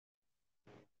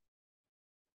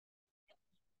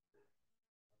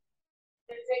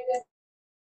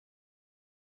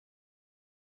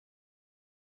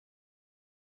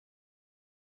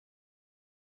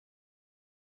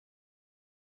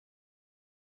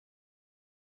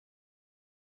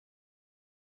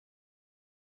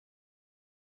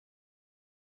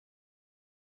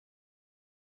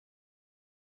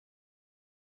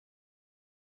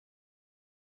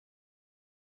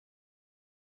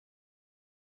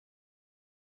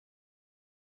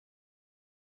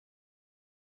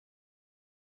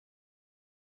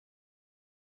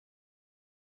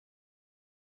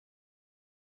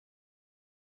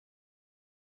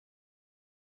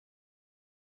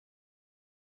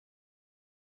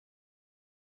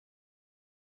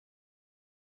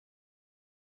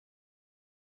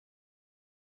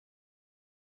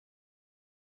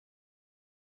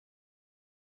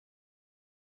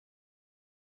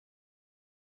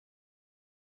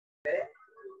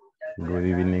Good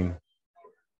evening.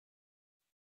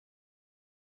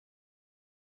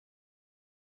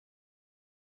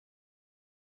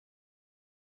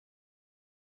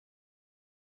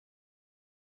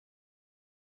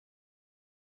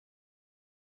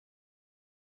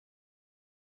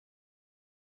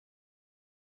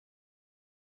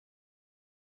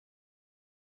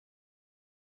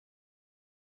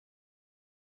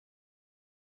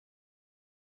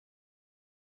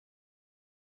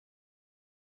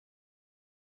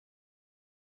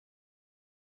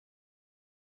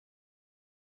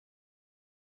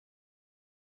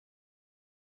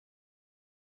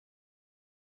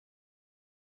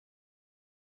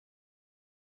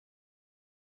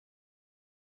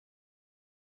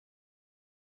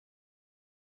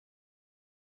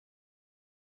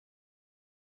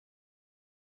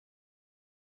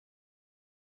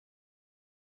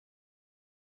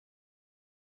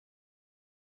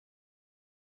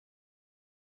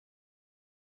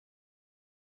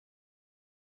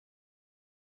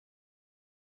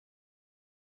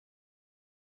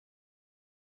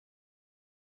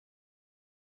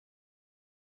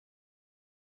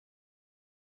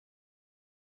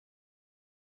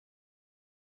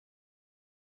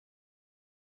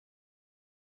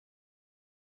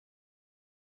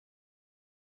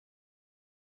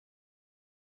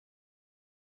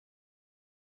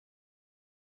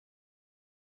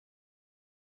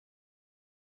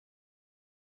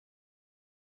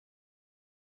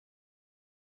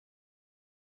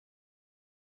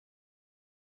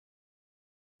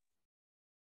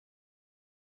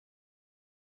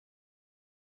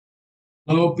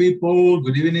 Hello, people.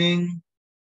 Good evening.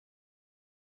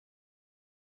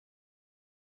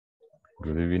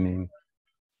 Good evening.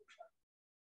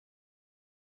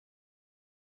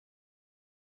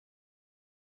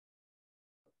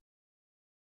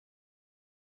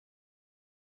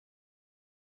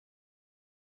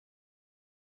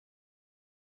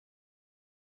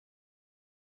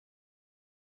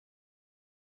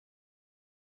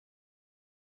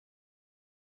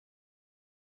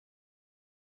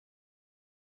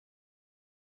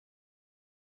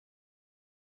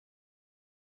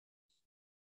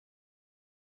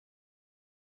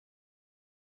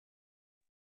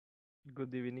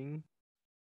 Good evening.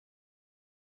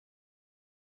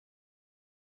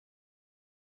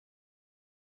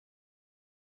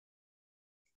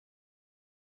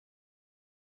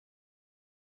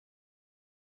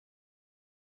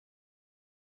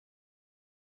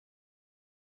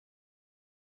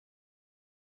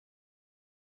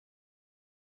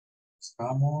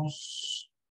 Estamos.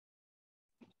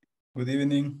 Good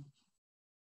evening.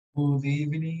 Good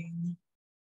evening.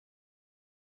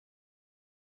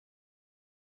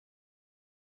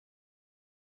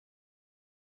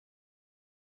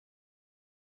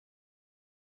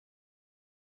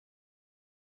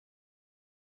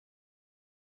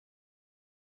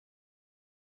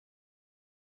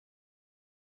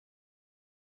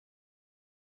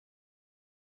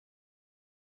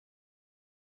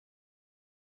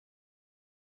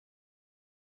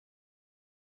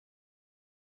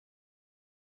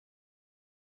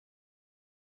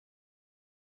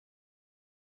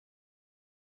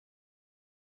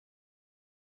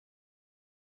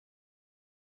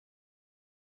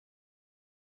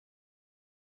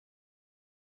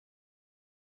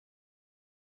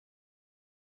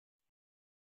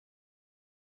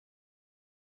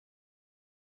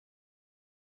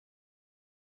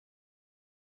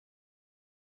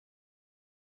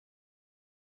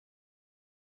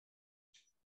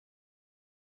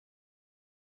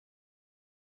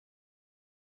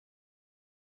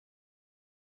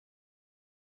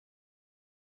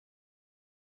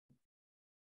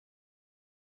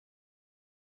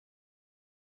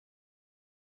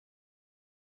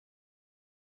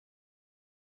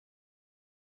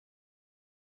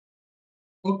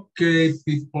 Okay,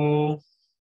 people.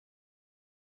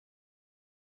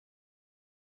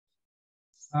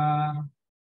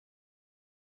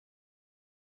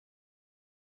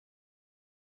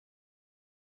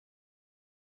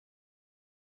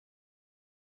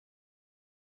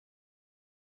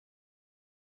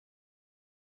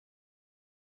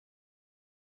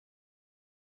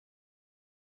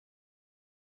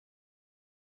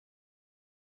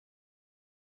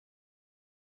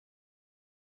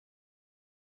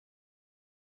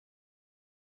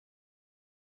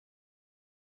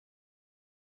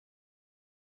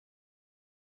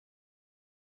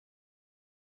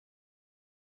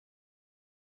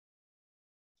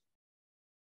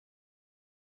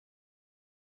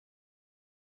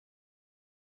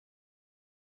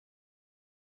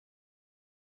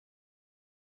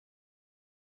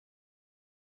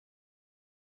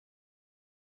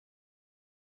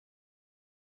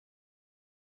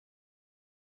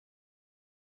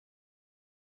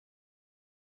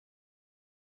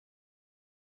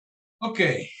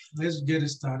 Okay, let's get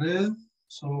started.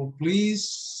 So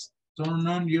please turn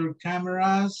on your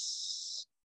cameras.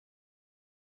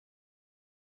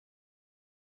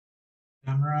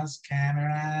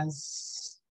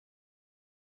 Cameras.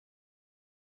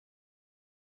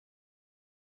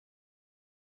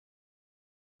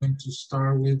 Going to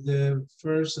start with the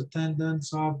first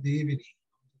attendance of the evening.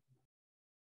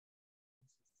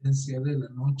 Asistencia de la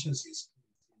noche, así es.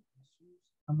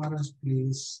 Cámaras,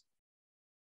 please.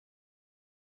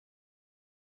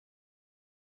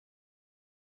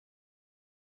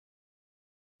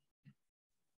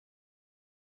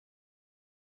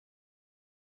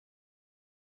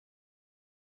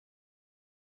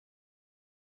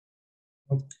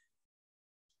 Okay.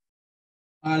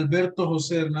 Alberto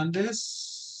José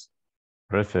Hernández.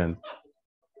 Present.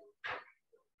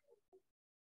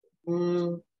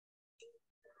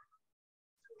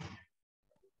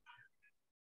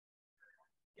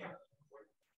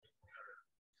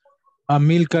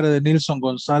 Amílcar de Nilson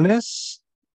González.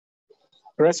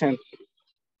 Present.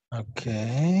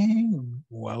 Okay,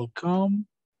 welcome.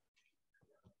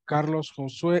 Carlos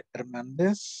Josué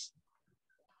Hernández.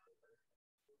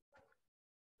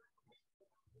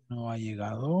 No ha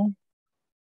llegado.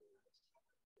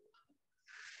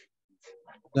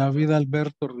 David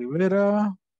Alberto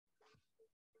Rivera.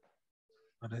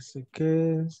 Parece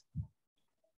que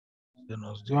se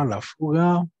nos dio a la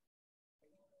fuga.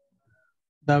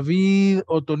 David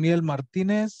Otoniel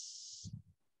Martínez.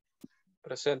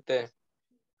 Presente.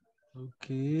 Ok.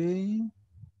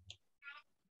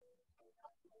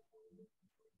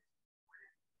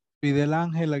 Fidel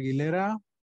Ángel Aguilera.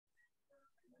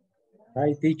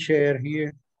 Hi, teacher,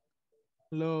 here.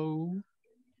 Hello.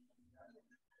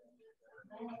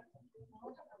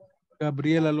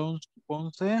 Gabriel Alonso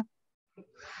Ponce.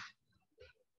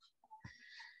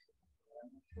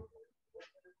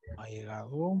 Ha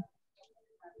llegado.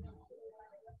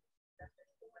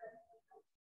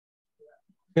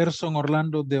 Gerson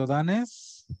Orlando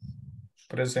Deodanes.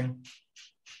 Present.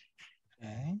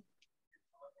 Okay.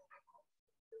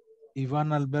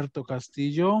 Iván Alberto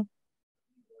Castillo.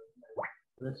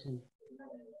 Present.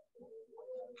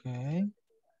 Okay.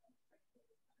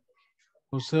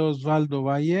 José Osvaldo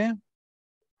Valle.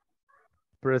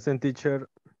 Present teacher.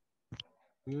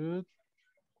 Good.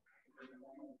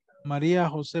 María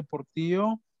José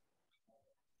Portillo.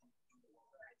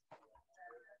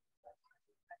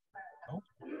 No.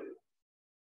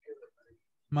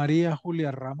 María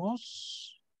Julia Ramos.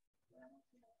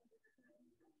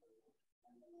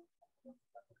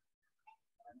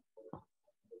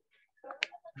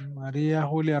 María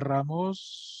Julia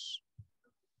Ramos.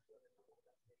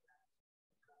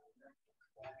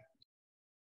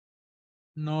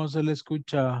 No se le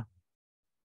escucha.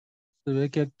 Se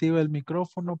ve que activa el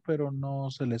micrófono, pero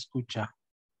no se le escucha.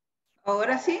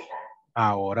 ¿Ahora sí?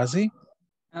 Ahora sí.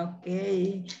 Ok.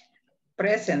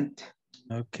 Present.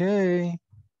 Ok.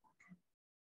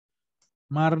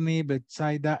 Marnie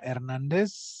Betsaida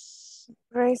Hernández.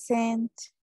 Present.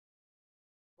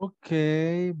 Ok,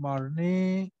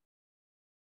 Marnie.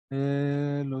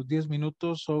 Los 10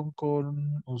 minutos son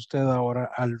con usted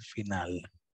ahora al final.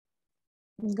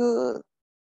 Good.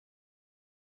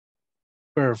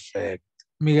 Perfect.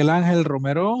 Miguel Ángel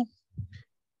Romero.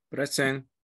 Present.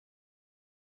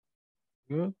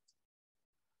 Good.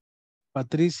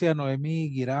 Patricia Noemí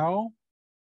Guirao.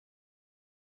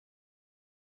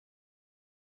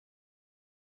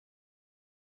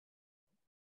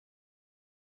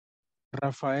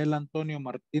 Rafael Antonio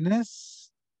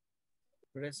Martínez.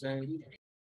 Present.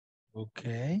 Ok.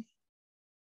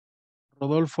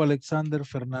 Rodolfo Alexander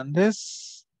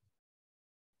Fernández.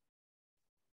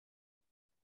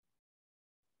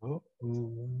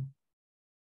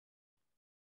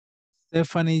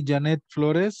 Stephanie Janet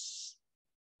Flores.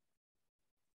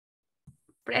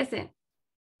 Present.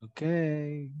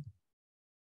 Okay.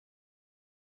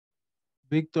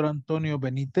 Víctor Antonio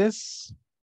Benítez.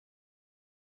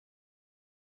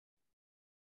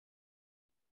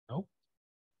 No.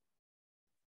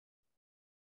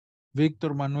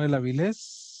 Víctor Manuel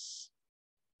Avilés.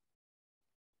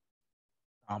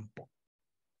 Tampoco.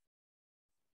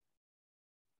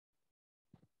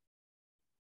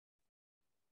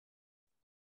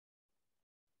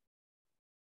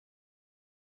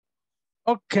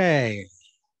 Okay.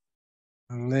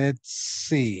 Let's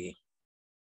see.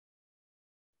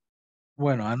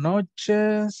 Bueno,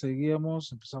 anoche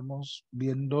empezamos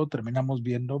viendo, terminamos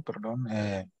viendo, perdón,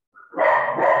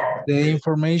 the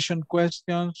information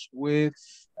questions with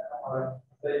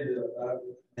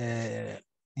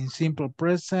in simple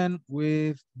present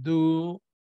with with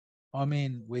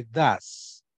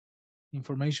does.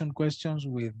 Information questions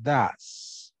with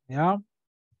does. ¿Ya?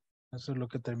 Eso es lo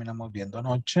que terminamos viendo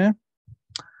anoche.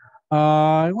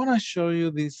 I want to show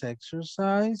you this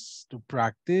exercise to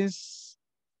practice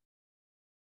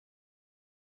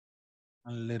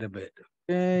a little bit.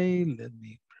 Okay, let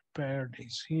me prepare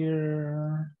this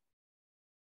here.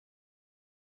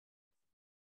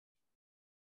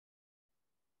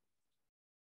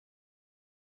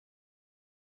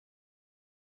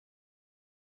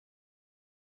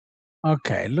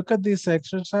 Okay, look at this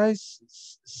exercise.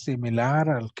 It's similar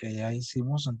al que ya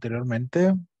hicimos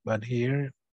anteriormente, but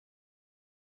here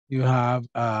you have,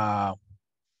 so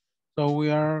we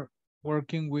are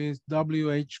working with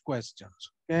WH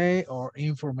questions, okay, or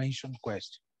information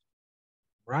questions,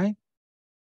 right?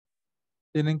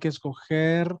 Tienen que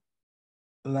escoger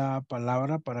la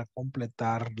palabra para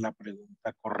completar la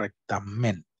pregunta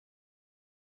correctamente.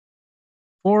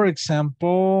 For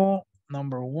example,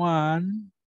 number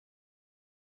 1.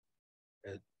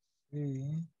 Let's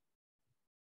see.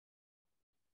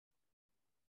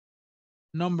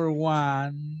 Number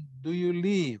 1, do you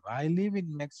live? I live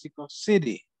in Mexico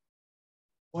City.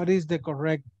 What is the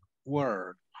correct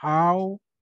word? How,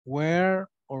 where,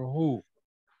 or who?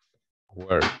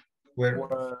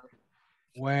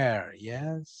 Where,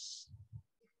 yes.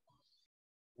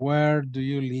 Where do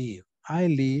you live? I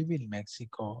live in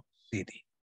Mexico City.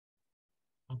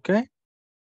 Okay.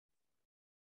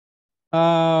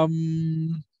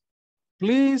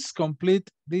 Please complete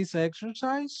this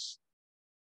exercise.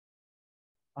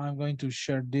 I'm going to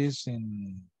share this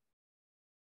in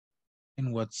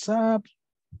WhatsApp.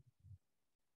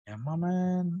 A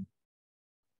moment.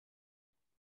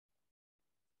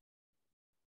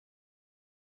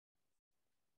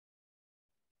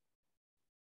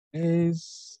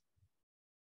 Is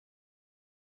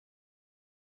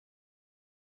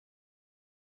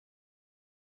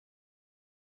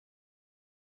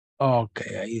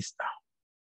okay, ahí está.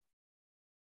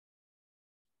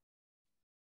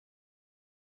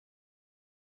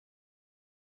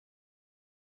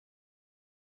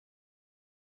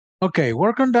 Okay,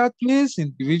 work on that, please,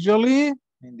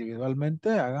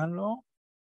 individualmente, háganlo.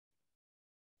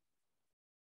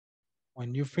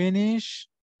 When you finish,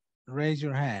 raise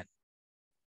your hand.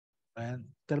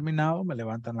 Terminado, me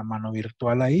levantan la mano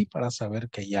virtual ahí para saber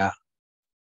que ya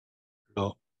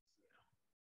lo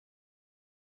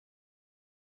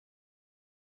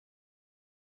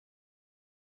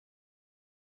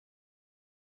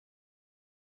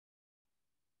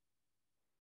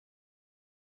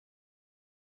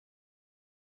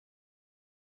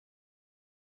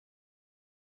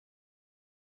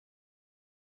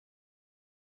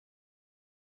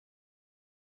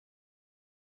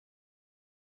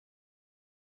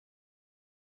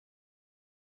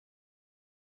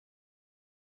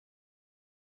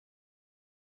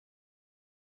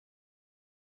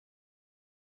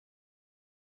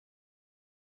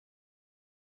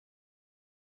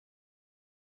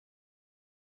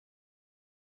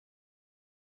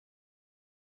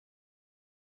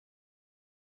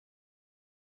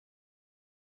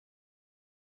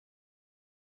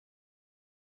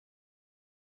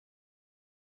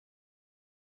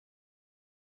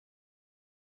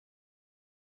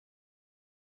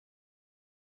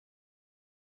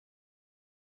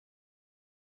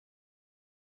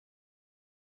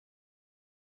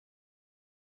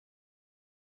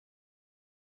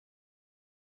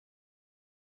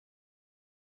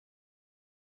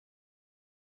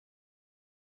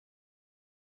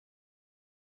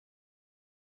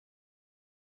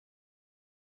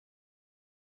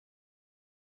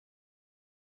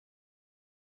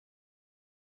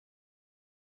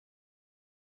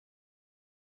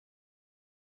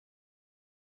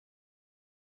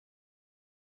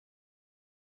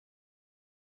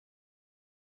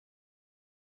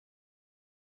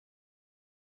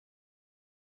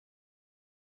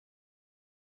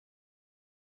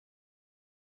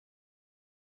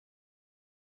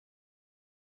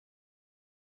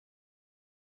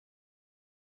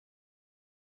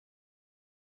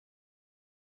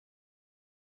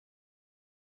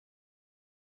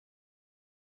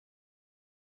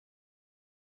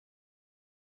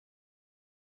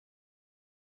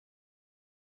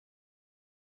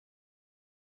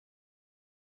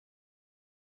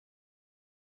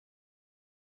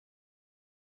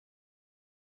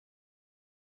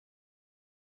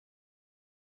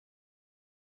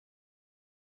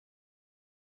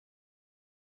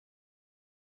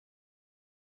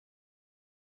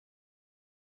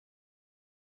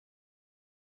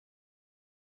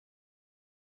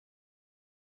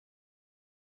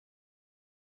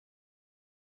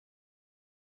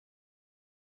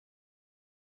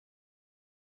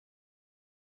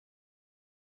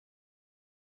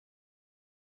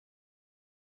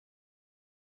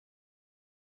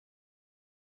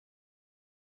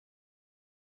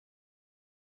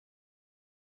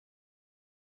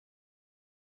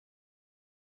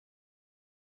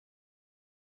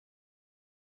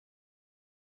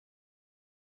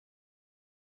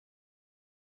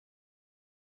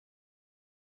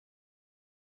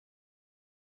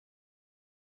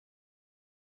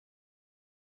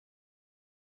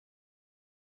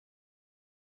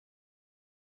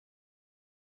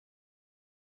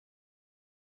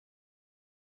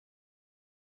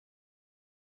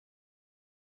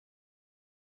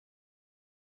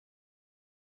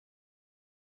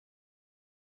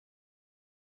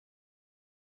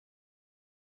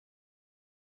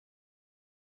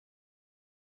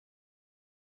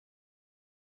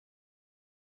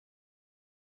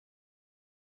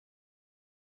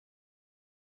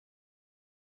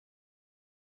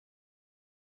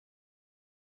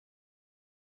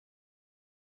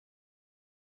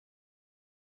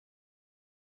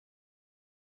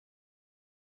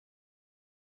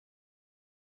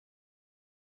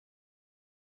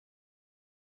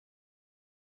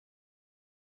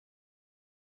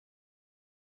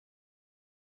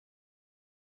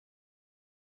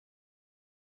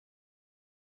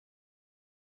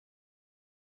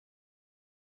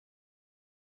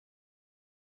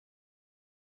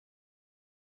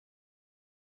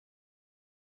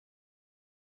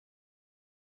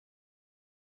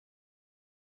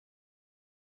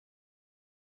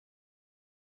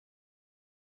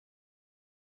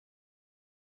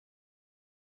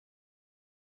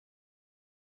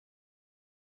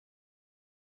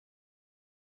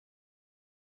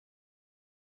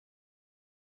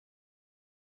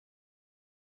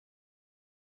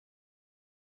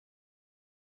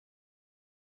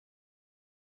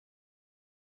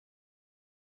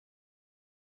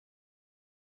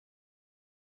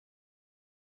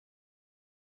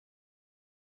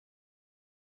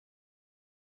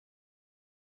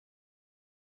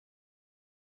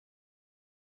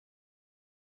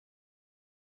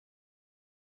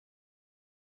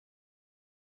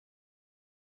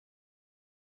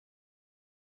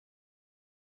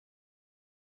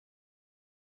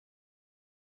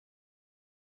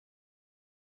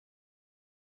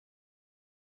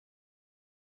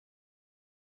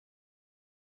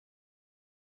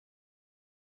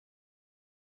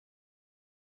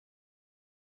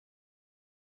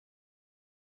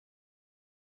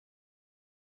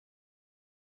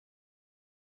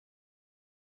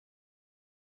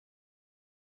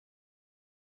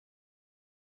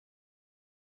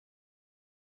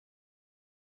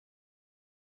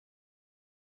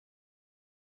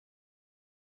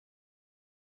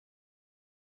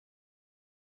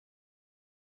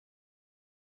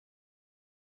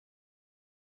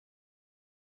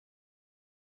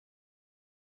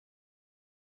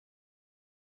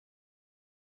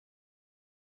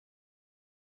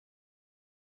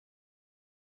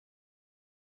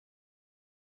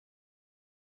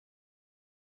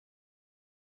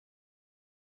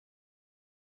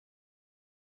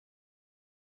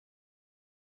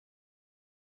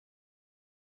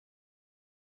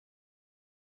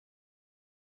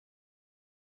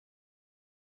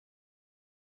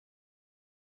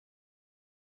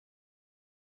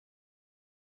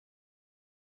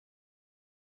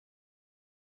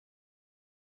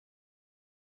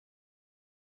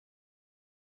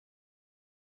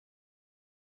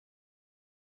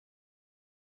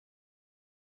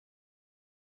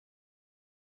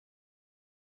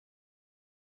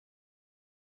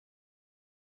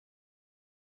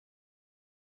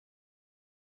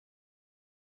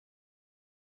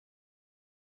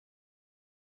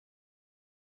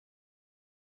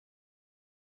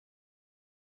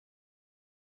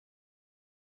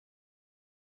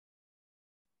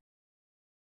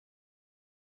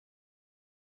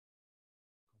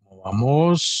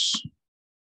Vamos.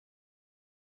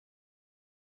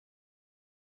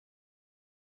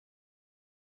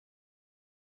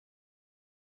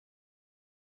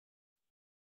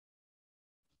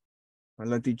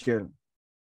 Hola, teacher.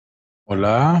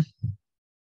 Hola.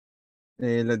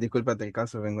 Las disculpas del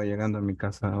caso, vengo llegando a mi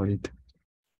casa ahorita.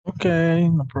 Ok,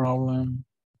 no problem.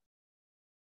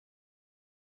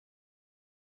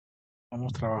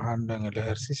 Estamos trabajando en el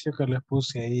ejercicio que les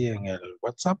puse ahí en el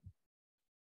WhatsApp.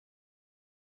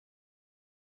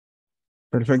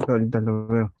 Perfecto, ahorita lo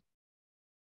veo.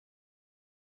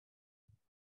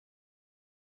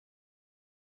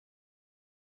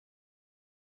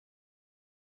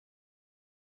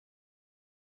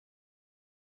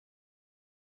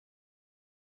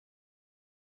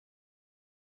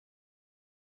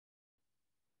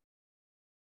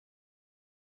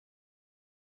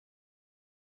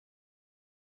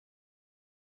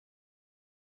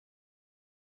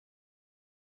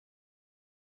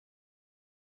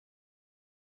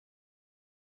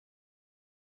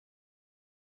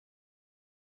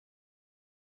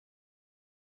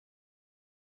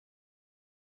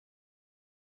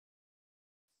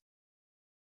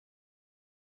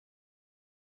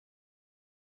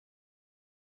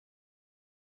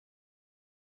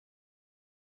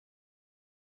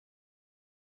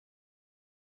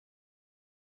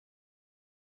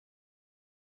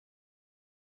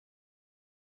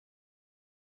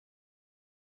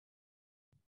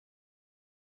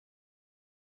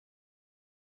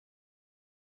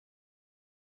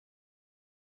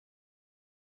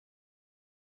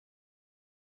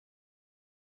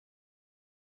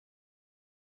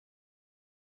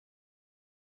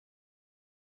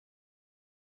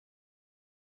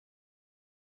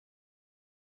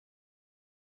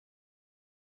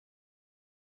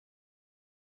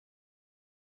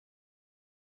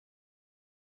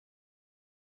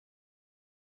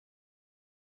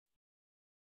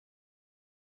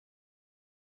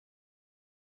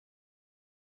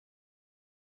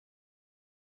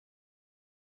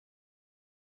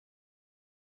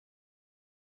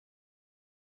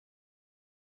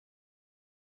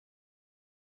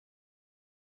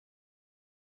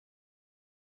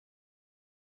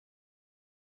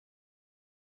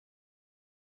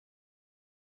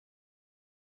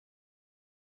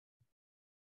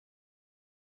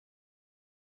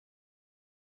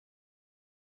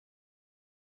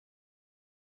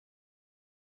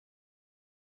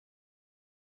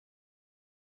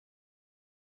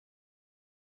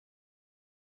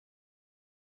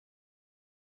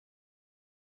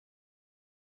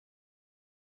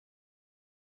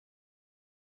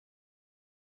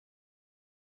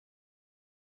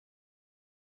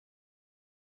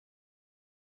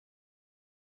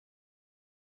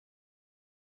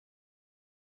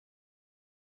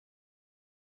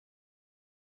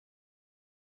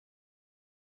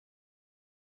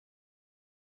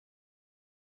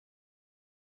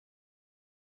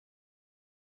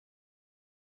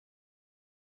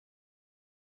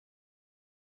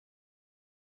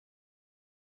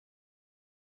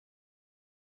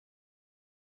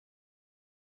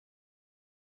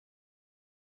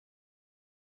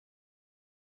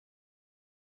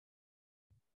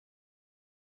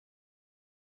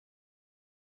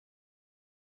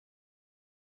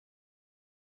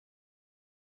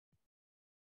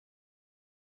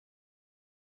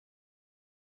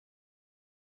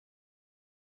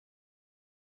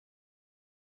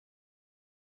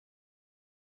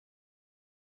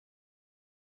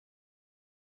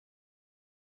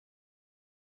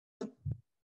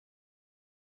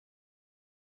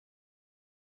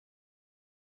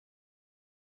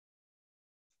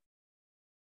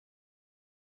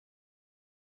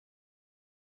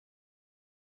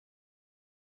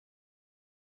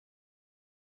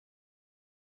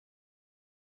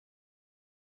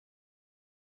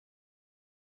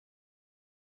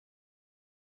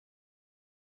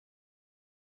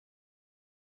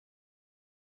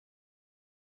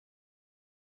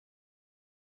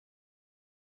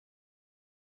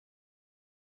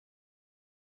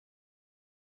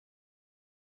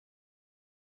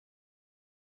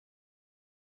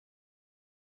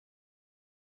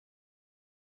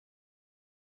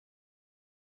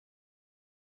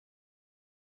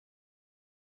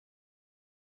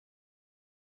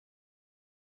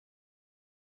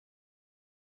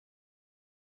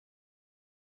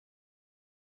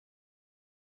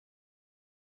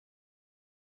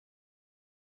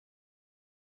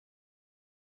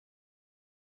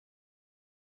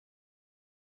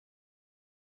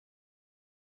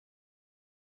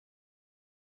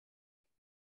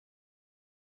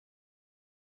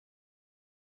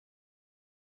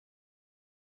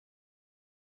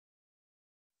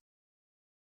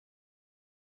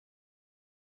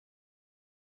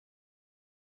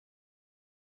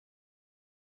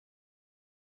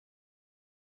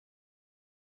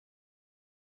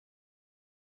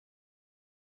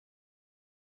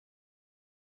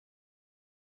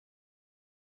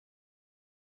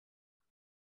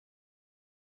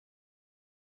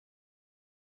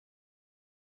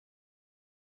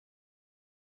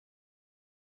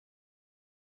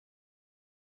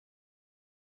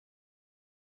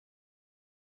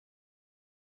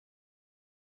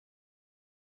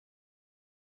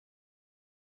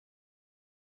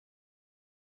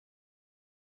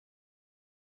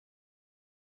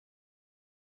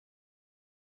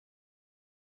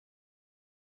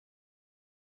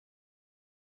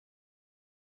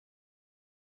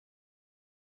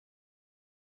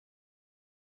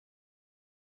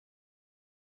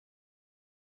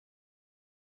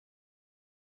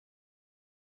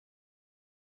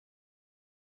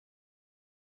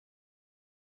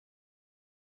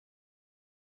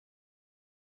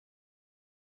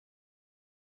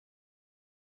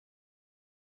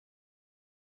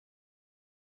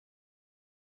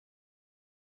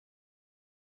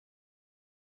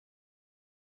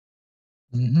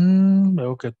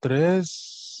 Veo que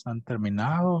 3 han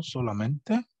terminado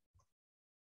solamente.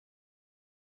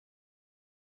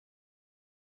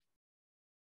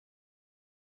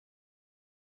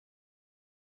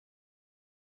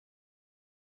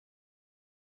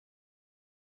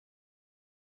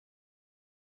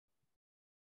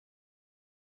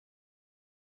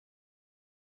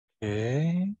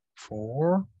 Okay,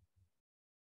 4,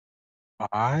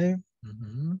 5.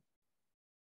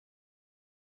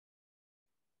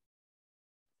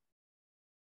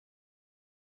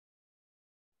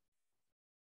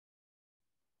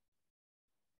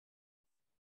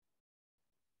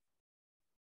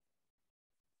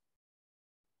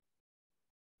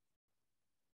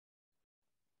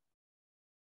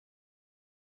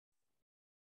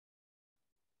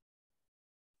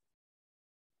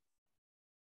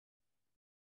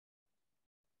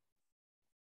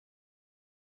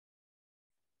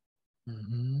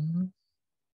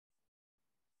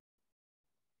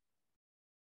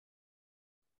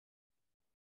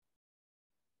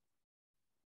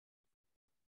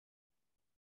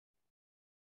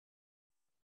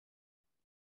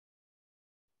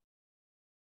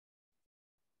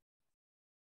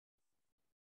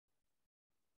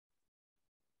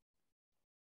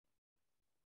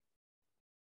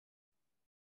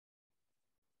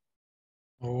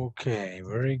 Okay,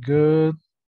 very good.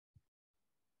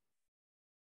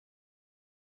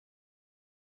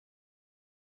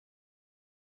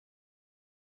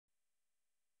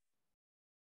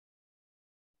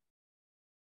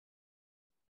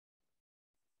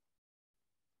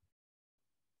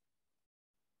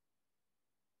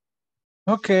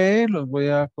 Okay, los voy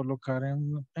a colocar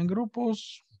en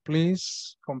grupos.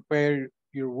 Please compare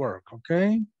your work,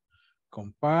 okay?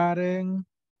 Comparen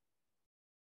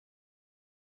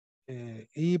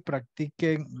y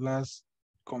practiquen las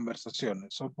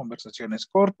conversaciones. Son conversaciones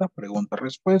cortas,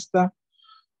 pregunta-respuesta.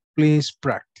 Please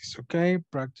practice, okay?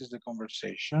 Practice the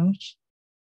conversations.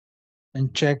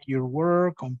 And check your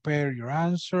work, compare your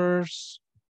answers.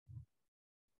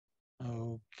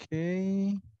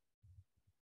 Okay.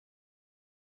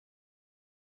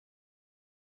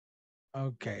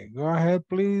 Okay, go ahead,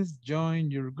 please.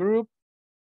 Join your group.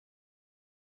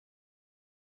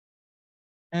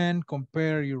 And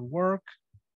compare your work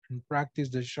and practice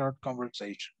the short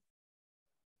conversation.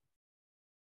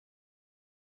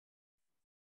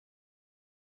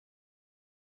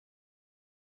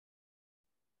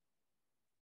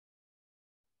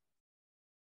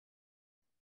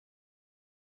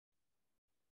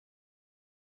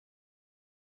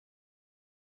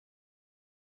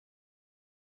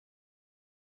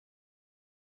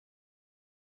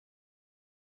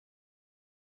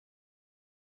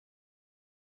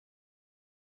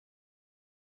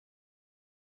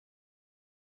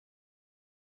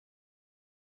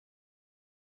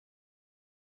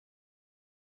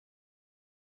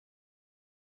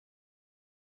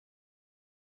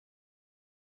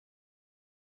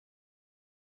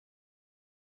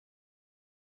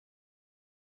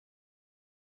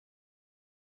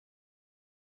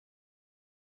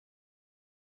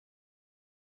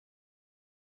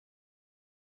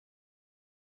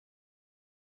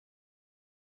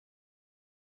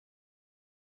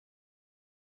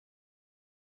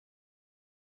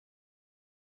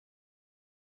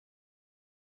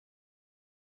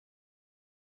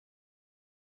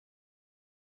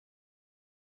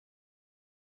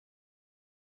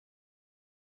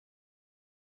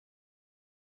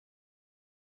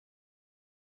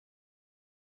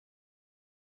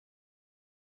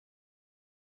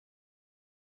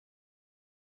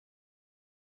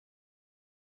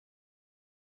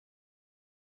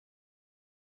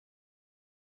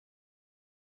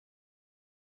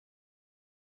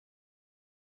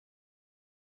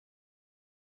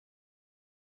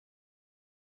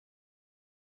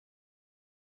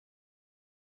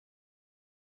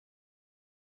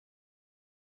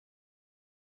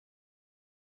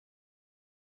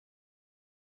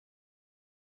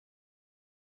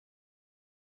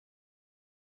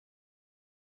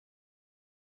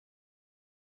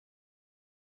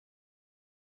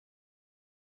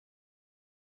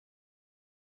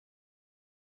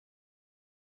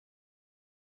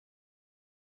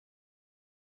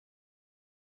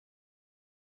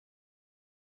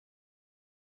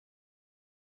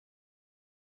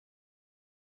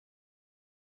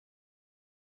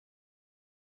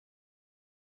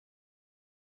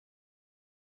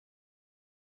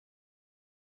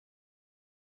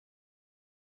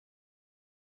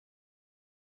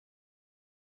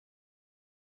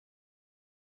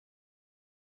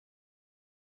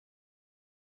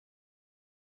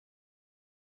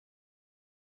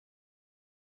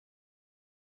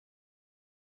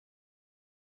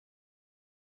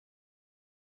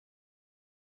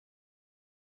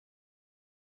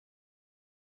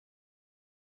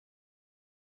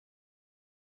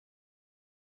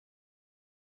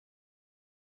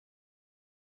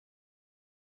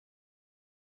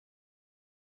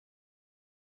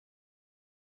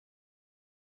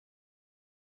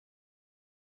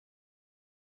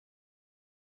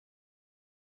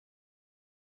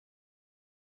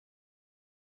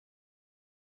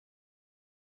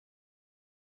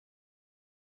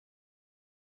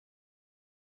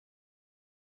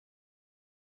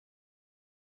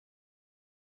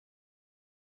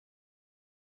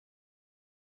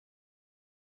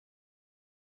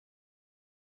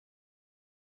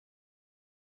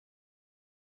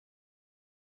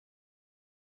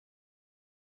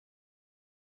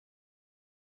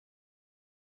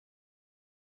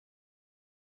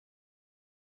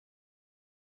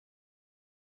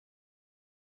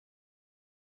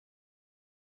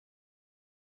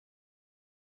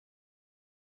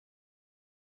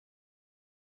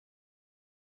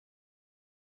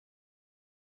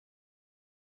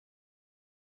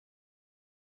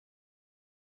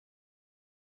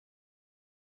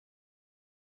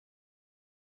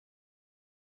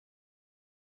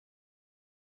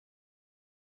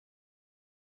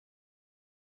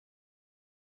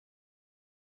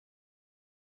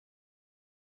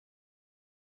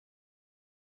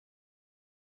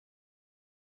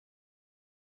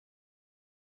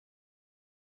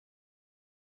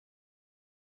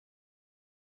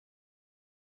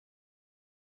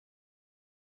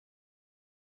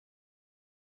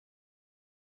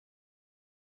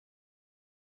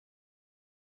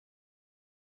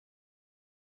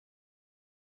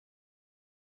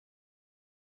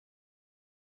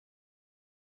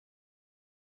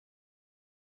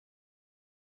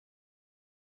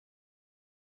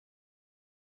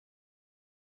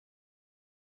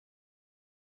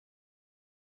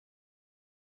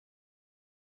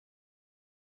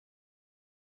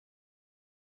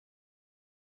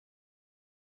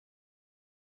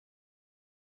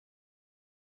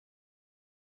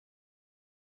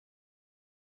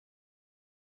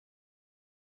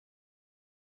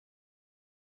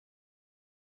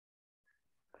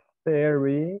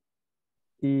 30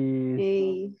 is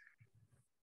A,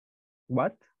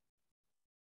 what?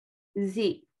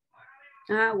 Z.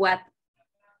 What?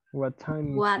 What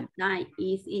time is What it? time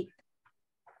is it?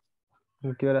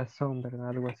 ¿En qué horas son, verdad?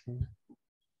 Algo así.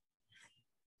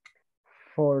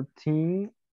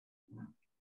 14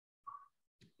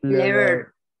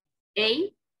 Letter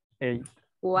A. 8.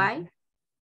 Why?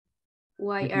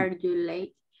 Why Ujú. are you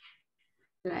late?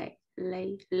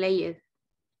 Late.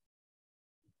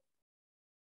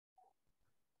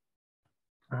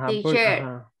 Ajá, Teacher.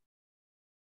 ajá.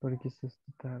 Porque es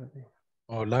esta tarde.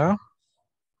 Hola.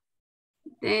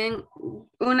 Ten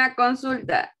una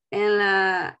consulta en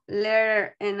la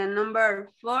letter, en la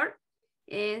number 4,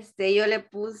 yo le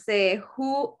puse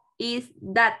who is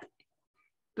that,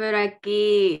 pero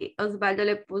aquí Osvaldo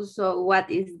le puso what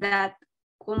is that.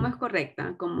 ¿Cómo es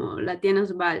correcta? Como la tiene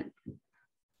Osvaldo.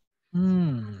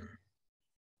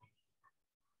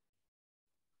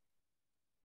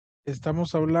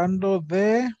 Estamos hablando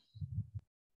de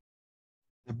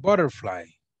the butterfly.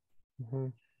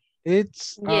 Ujú.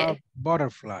 It's a Yes.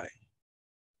 butterfly.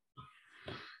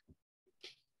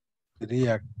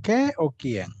 ¿Sería qué o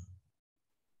quién?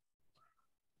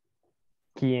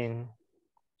 ¿Quién?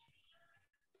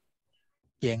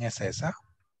 ¿Quién es esa?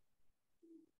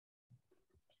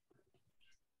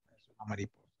 Es una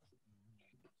mariposa.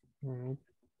 Mm,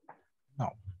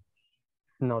 No,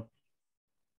 No.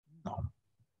 no.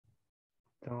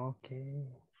 Ok.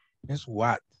 Es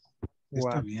what.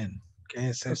 Está What? bien. ¿Qué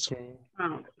es eso? Okay.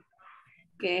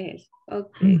 ¿Qué es?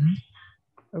 Ok.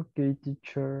 Ujú. Okay,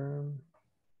 teacher.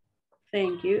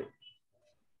 Thank you.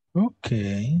 Ok.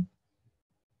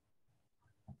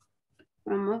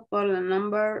 Vamos por la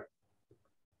number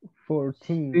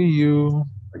 14. See you.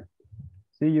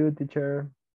 See you,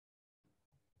 teacher.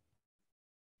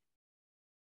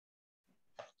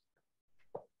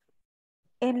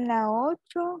 En la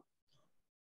 8,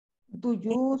 Do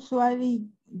you usually,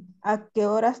 ¿a qué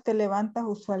horas te levantas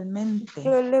usualmente?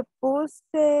 yo le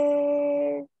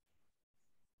puse,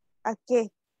 ¿a qué?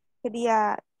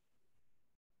 Sería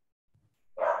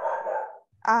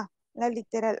A, la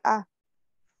literal A.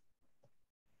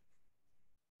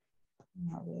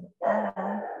 A ver,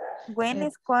 When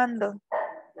es cuando.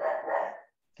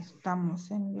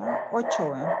 estamos en la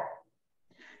 8.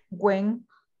 When.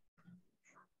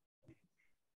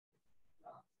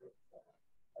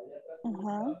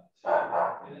 Ajá.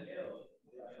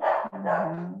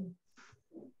 Ajá.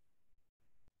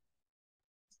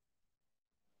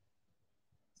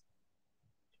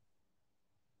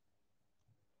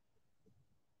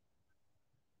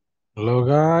 Hello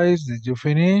guys, did you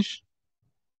finish?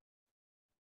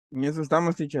 En eso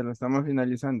estamos, teacher, lo estamos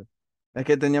finalizando. Es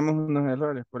que teníamos unos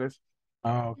errores, por eso.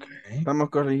 Ah, ok. Estamos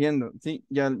corrigiendo. Sí,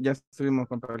 ya estuvimos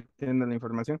compartiendo la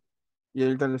información y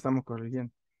ahorita lo estamos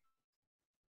corrigiendo.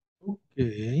 Ok.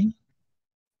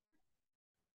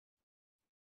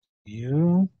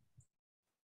 You.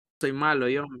 Soy malo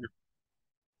yo.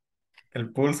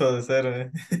 El pulso de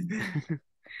cero.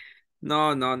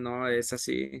 No, es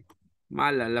así.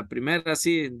 Mala. La primera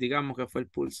sí, digamos que fue el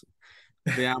pulso.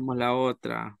 Veamos la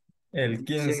otra. El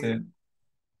Dice, 15.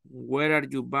 where are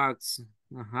your bags?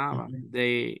 Ajá, va. Ujú.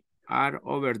 They are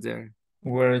over there.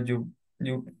 Where you,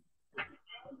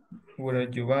 where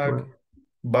you bag?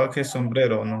 Bag es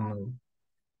sombrero, no.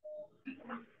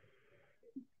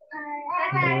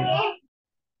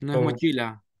 No es O,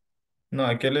 mochila no,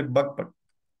 aquel es backpack,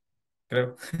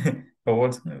 creo. O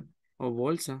bolsa. o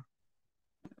bolsa.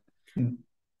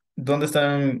 ¿Dónde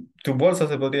están tu bolsa,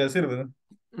 se podría decir, verdad?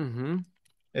 Ujú.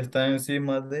 Está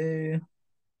encima de...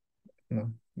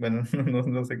 No, bueno,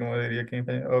 no sé cómo diría que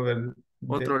over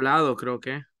Otro de... lado creo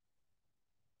que.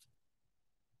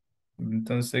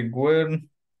 Entonces, where...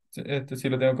 Este sí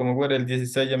lo tengo como where. El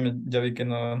 16 ya vi que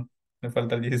no... Me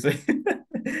falta el 16.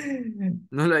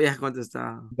 No lo habías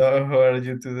contestado. How are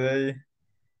you today?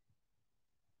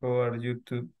 How are you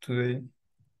today?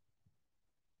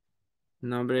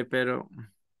 No, hombre, pero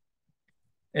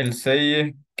El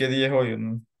 6 ¿qué día es hoy?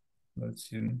 No, no,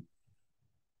 sí.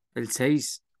 el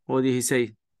 6 o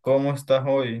 16. ¿Cómo estás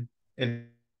hoy?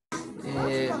 El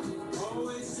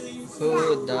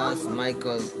Who does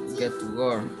Michael get to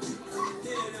work?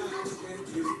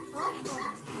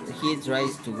 He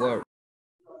drives to work.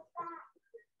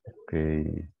 Ok.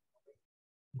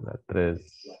 La 3.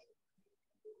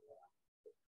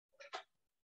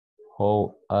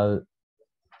 How old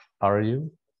are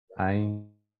you?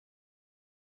 I'm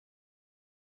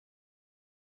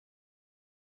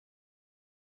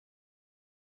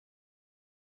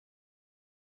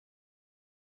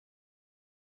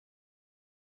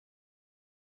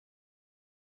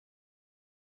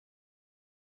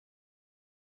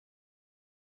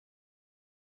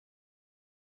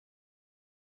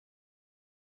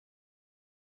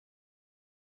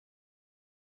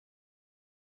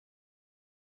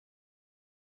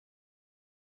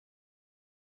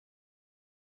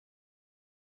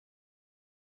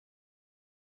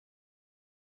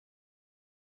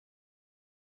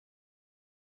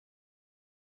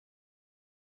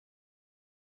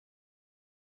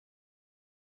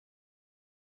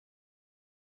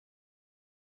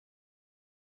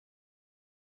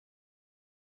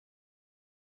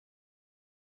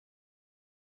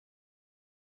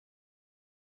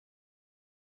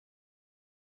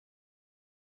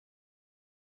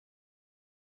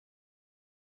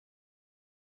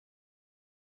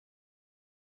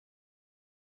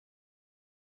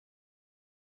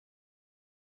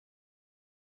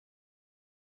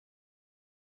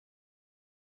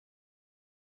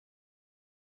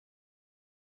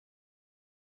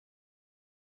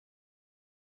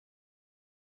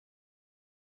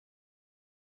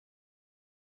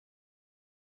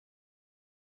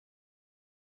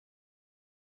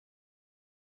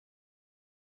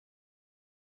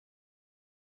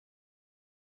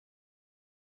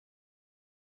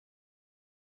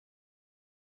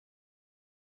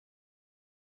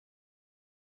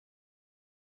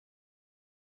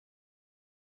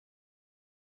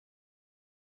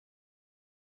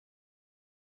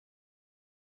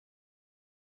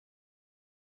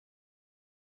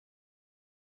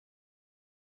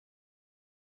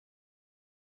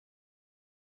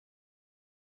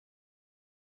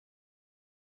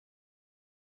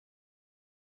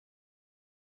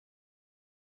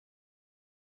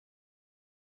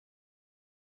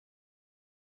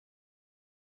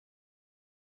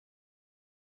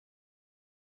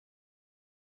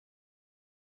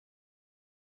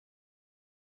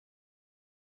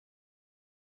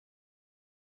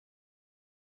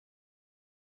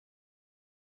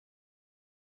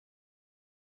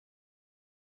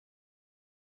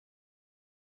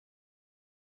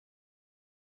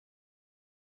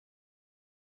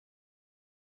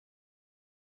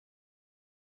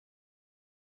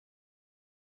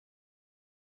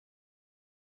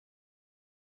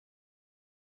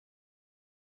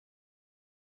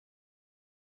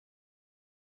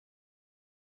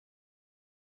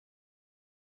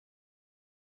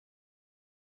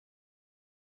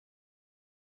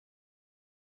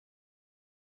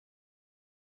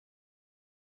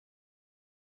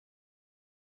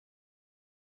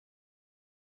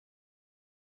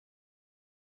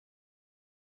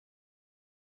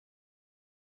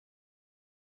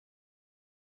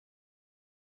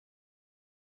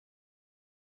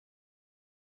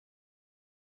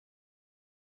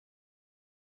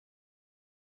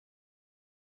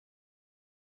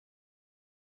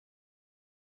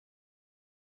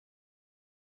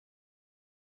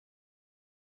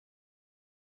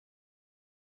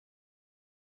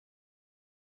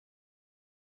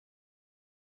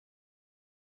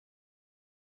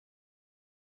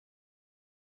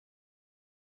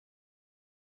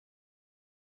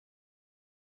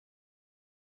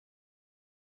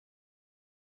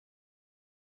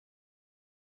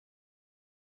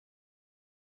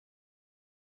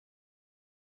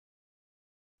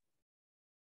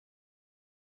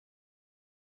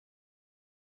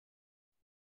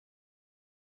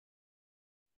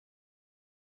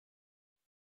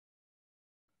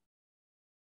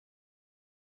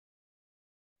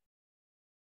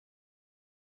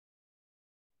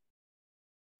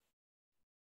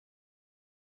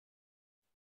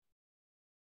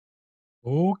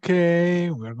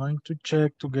Okay, we're going to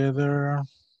check together.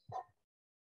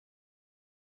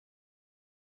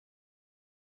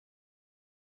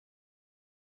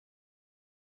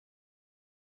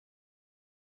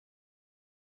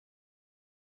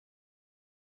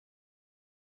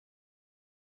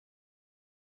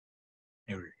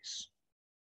 Here it is.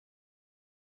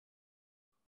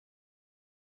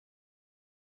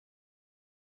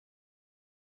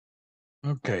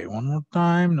 Okay, one more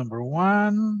time. Number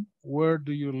one, where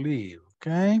do you live?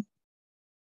 Okay.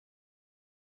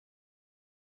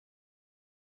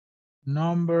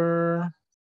 Number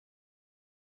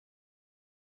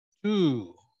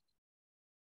two.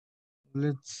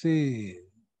 Let's see.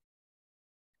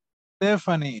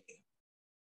 Stephanie.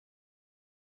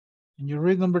 Can you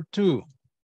read number two?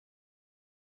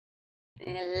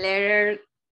 Letter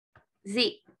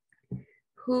Z.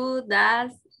 Who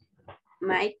does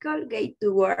Michael get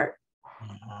to work?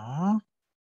 Uh-huh.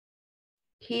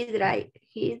 He drive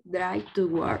to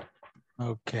work.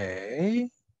 Okay.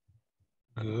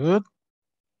 Good.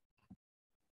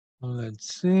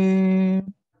 Let's see.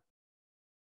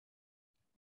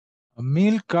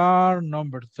 Milcar,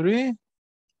 number three.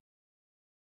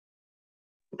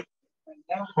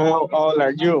 How old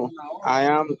are you? I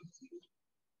am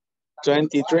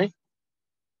 23.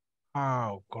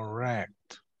 Oh,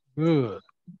 correct. Good.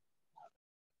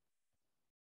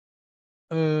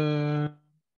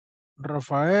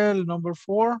 Rafael, number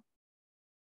four.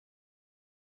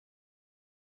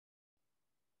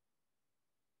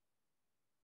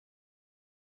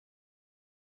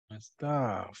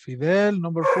 Está Fidel,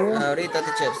 number four. Ahorita,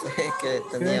 teacher, es que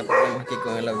tenía problemas aquí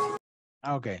con el audio.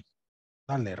 Okay.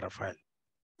 Dale, Rafael.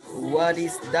 What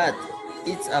is that?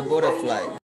 It's a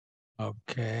butterfly.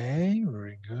 Okay,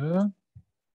 very good.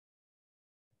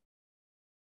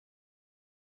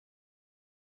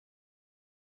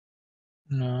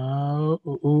 No,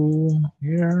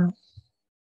 here.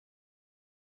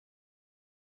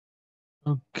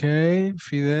 Okay,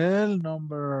 Fidel,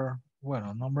 number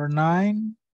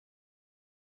 9.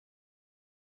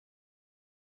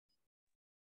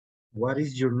 What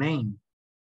is your name?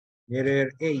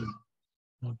 Letter A.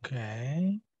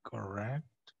 Okay, correct.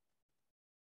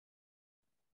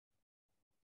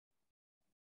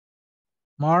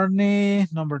 Marnie,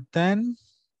 number 10.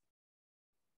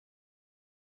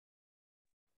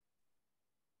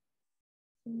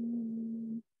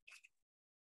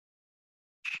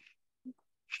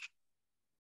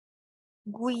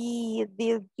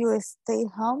 Did you stay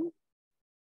home?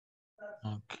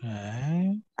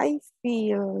 Okay, I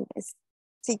feel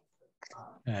sick.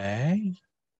 okay,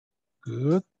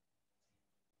 good.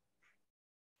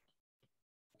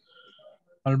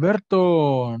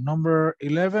 Alberto, number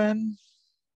 11.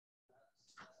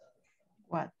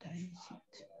 What is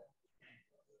it?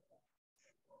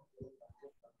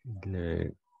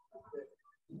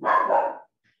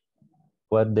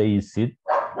 What day is it?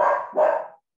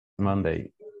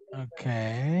 Monday.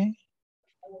 Okay.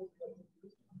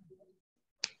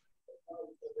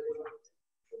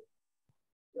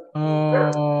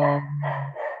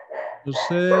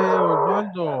 Jose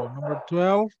Osvaldo, number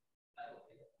 12.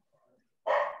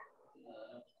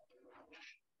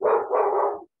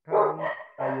 Can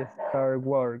I start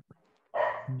work?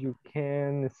 You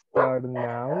can start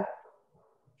now.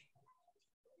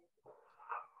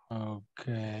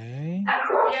 Okay.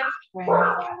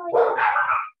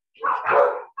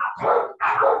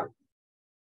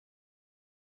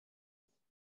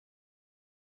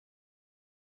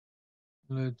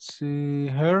 Let's see.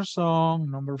 Her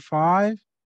song, number 5.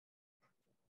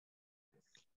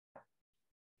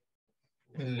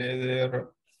 Letter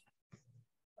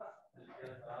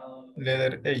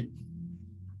A.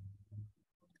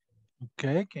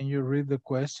 Okay, can you read the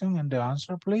question and the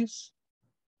answer, please?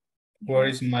 Where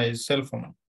is my cell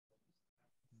phone?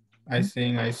 I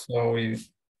think I saw it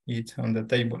on the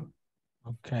table.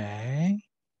 Okay.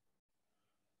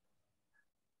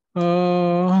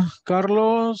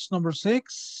 Carlos, number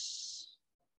 6.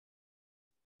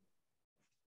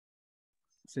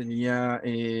 Sería,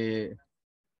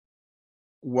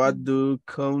 what do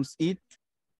cows eat?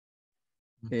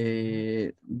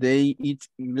 They eat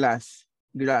grass.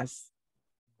 Grass.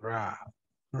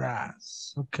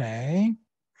 Okay.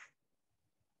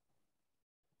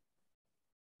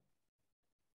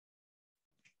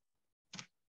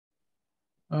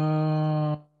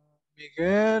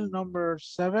 Miguel, number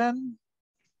 7.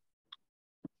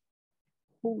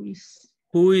 Who is?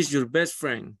 Who is your best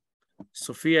friend?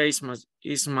 Sophia is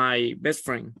my best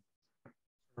friend.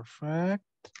 Perfect.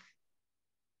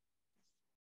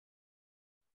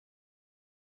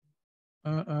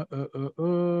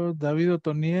 David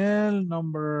Otoniel,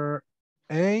 number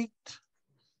 8.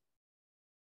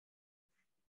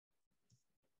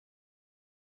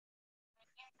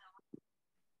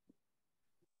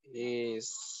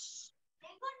 Is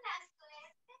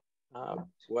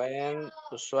when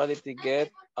usually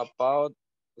get about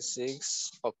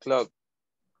 6 o'clock.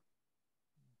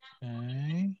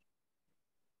 Okay.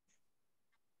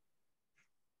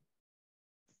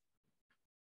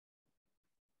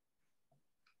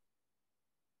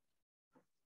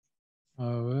 A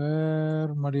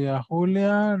ver, María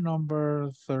Julia,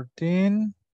 number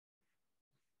 13.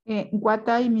 What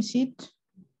time is it?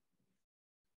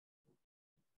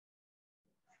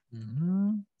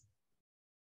 Ujú.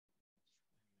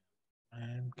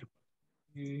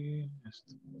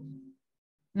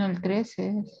 No, el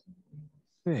 13 es.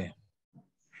 Sí.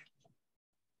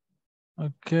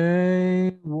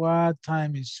 Okay, what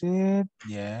time is it?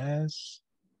 Yes.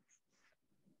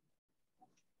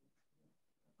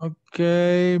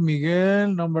 Okay,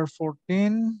 Miguel, number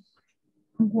 14.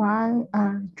 Why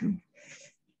are you?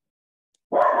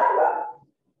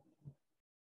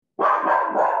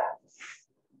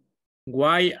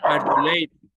 Why are you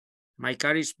late? My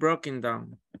car is broken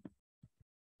down.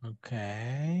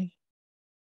 Okay.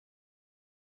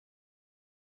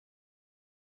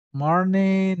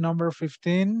 Marnie, number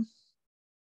 15.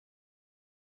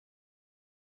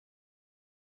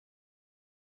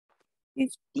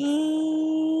 is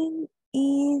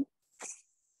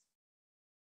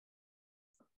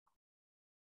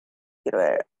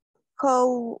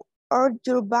how are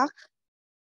your back?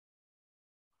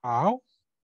 How?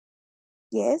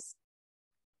 Yes.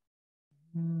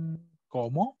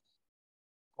 ¿Cómo?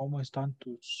 ¿Cómo están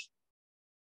tus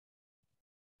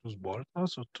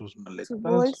bolsas o tus maletas? Sus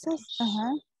bolsas.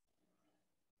 Ajá.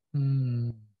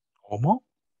 ¿Cómo?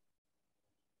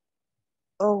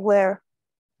 O where?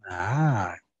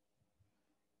 Ah,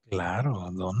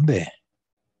 claro, ¿dónde?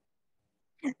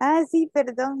 Ah, sí,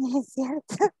 perdón, es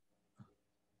cierto.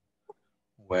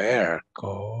 Where,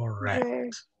 correct. Where?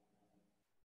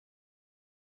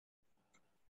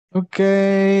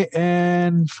 Okay,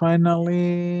 and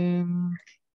finally,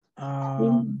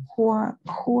 Who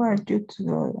are you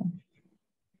today?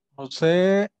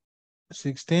 Jose,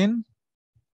 16.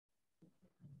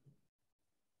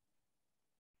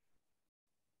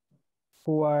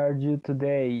 Who are you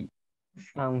today?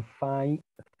 I'm fine,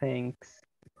 thanks.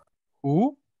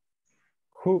 Who?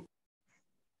 Who?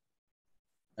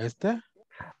 ¿Este?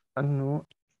 No.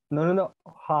 No.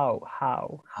 How?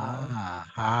 How.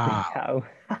 How?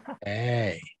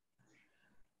 Hey.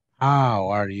 How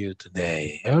are you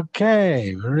today?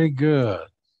 Okay, very good.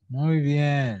 Muy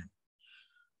bien.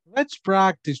 Let's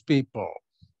practice, people.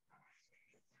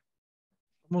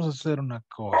 Vamos a hacer una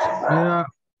cosa. Mira,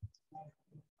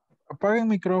 apaguen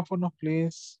micrófonos,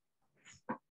 please.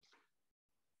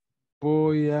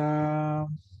 Voy a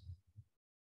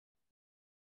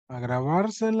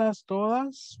grabárselas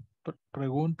todas.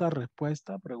 Pregunta,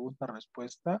 respuesta, pregunta,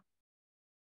 respuesta.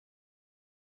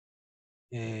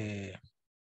 En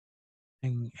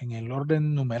el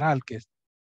orden numeral, que es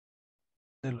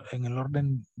en el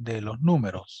orden de los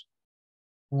números.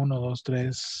 1, 2,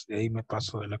 3, de ahí me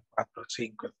paso de la 4 al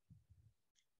 5.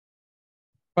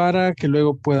 Para que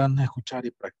luego puedan escuchar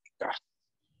y practicar.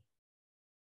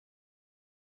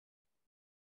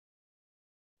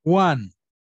 1.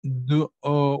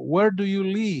 Where do you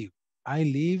live? I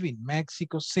live in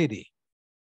Mexico City.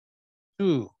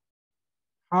 2.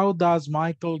 How does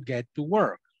Michael get to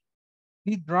work?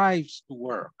 He drives to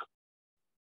work.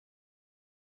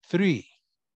 3.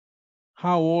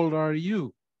 How old are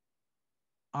you?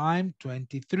 I'm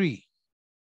 23.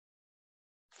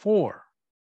 4.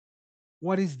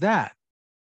 What is that?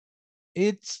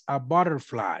 It's a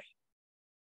butterfly.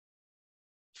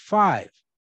 5.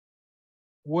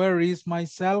 Where is my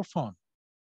cell phone?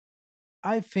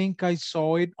 I think I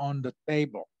saw it on the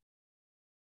table.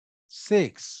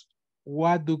 6.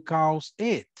 What do cows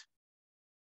eat?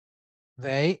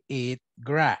 They eat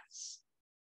grass.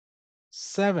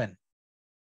 7.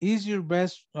 Who is your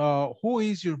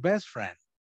best friend?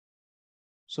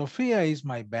 Sophia is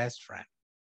my best friend.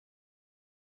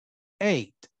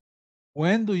 8.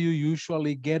 When do you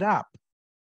usually get up?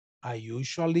 I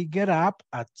usually get up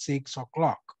at 6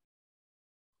 o'clock.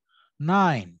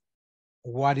 9.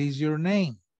 What is your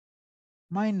name?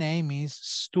 My name is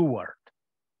Stuart.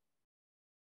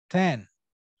 10.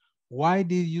 Why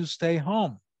did you stay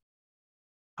home?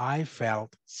 I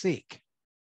felt sick.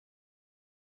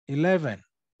 11.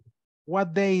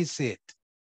 What day is it?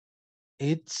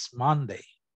 It's Monday.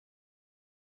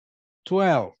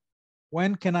 12.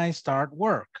 When can I start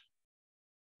work?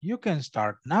 You can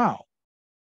start now.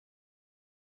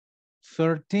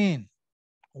 13.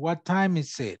 What time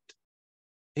is it?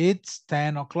 It's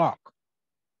 10 o'clock.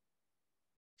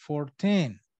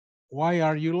 14. Why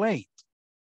are you late?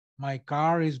 My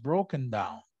car is broken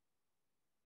down.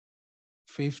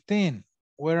 15.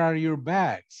 Where are your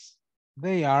bags?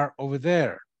 They are over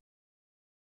there.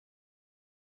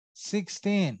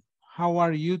 16. How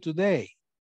are you today?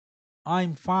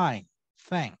 I'm fine,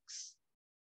 thanks.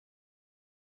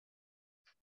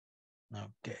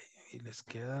 Ok, y les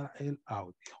queda el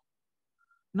audio.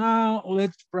 Now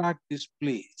let's practice,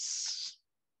 please.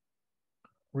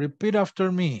 Repeat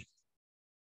after me.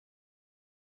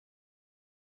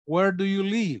 Where do you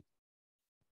live?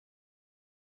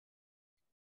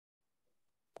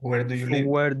 Where do you live?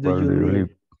 Where do Where you do you live? live?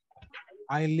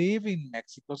 I live in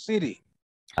Mexico City.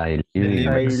 I live in live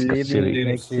I Mexico live City. in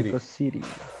Mexico City.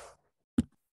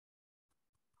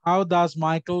 How does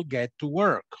Michael get to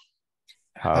work?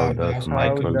 How does How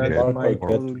Michael does get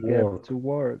Michael get to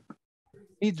work?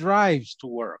 He drives to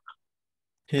work.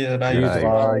 He drives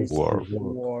drives. to work? To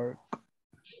work.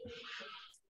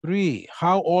 3.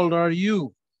 How old are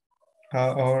you?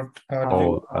 How old are How you?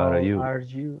 Old are old you? are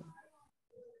you?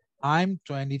 I'm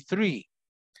 23.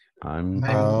 I'm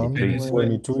I'm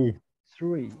 23.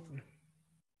 3.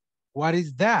 What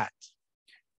is that?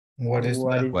 What is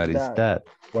that? What is that?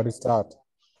 What is that?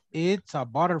 It's a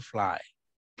butterfly.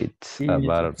 It's It's a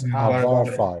butterfly.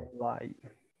 Butterfly.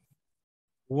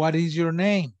 What is your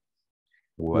name?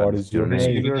 What is your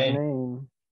name? Your name? name?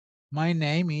 My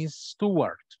name is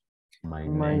Stuart. My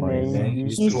My name name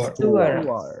is is Stuart.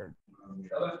 Stuart.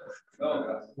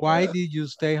 Why did you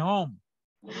stay home?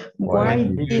 Why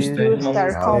did did you stay you home?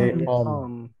 start Stay home?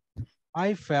 home.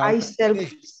 I felt I felt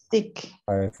sick. sick.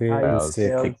 I feel I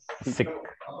sick. felt sick.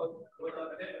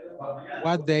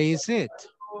 What day is it?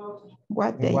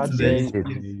 What day? What Day day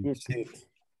is is it?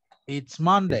 It's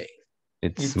Monday.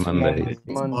 It's It's Monday. It's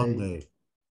Monday.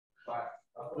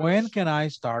 When can I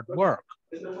start work?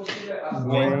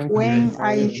 When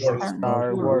I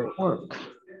start work?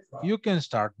 You can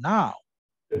start now.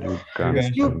 You can You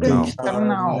start can now. start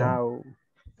now. Now.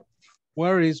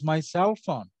 Where is my cell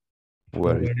phone?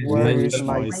 Where is Where my is phone?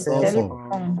 my My cell cell phone?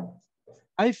 phone.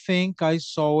 I think I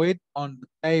saw it on the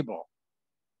table.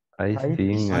 I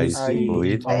think I saw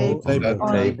it on on the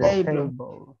on the table.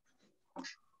 table.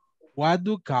 What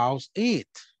do cows eat?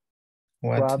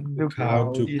 What do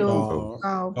cow cows eat? To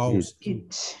cows Eat.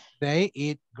 eat. They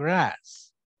eat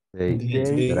grass. They They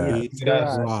eat grass. eat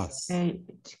grass. They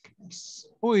eat grass.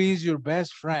 Who is your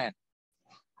best friend?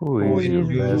 Who Who is your is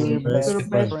best your friend? Your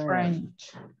best friend? friend.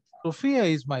 Sophia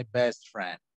is my best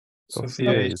friend.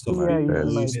 Sophia is my Sophia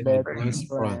is best my friend. best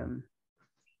friend.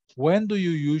 When do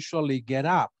you usually get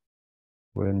up?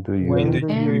 When do When you do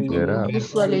And you get up?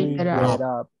 usually get up. get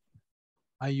up?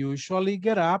 I usually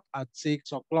get up at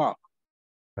 6 o'clock.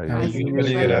 I usually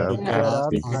usually get get up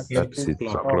up Get up at 6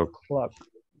 o'clock.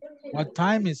 What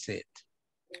time is it?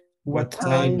 What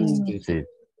time time? is It-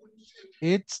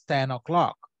 It's 10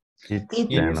 o'clock. It's It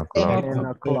 10 is o'clock. 10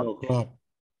 o'clock.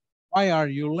 Why are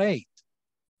you late?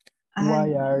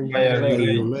 Why are Why are you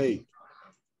you late? late?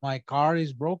 My car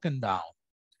is broken down.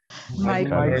 My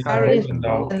car car is is broken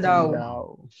broken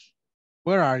down.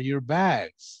 Where are your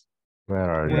bags? Where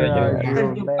are Where you? are at? Where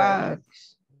your you bags?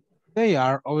 bags? They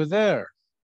are over there.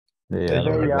 They They are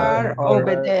They Are are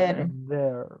over there.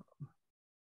 there.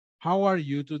 How are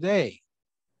you today?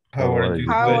 How are you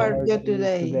How today? are you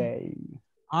today?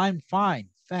 I'm fine,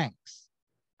 thanks.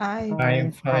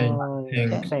 I'm fine.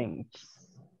 Thanks. Thanks.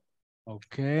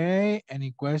 Okay,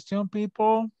 any question,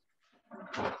 people?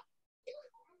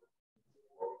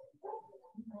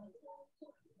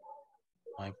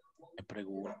 ¿Hay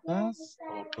preguntas?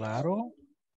 ¿Todo claro?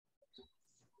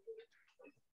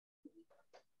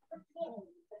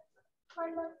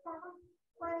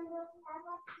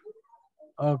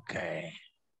 Ok.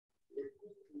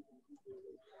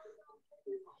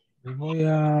 Les voy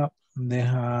a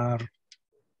dejar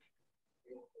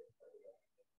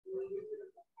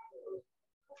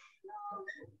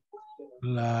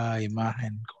la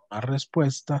imagen con las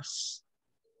respuestas.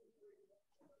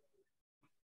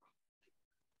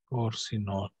 Por si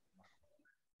no.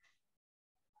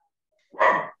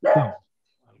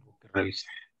 Algo que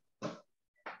revisar.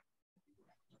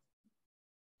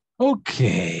 Ok.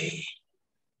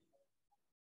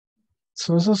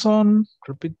 So esos son,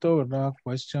 repito, ¿verdad?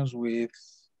 Questions with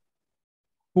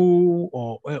who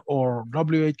or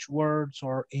WH words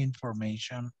or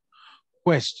information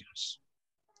questions.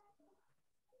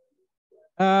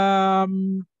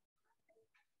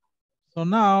 So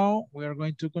now we are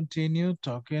going to continue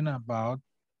talking about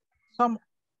some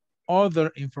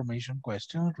other information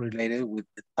questions related with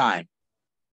the time.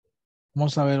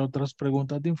 Vamos a ver otras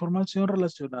preguntas de información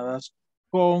relacionadas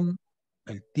con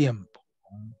el tiempo,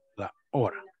 con la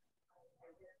hora.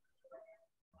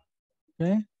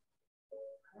 ¿Ok?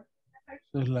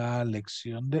 Esa es la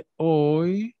lección de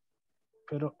hoy,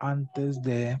 pero antes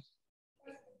de,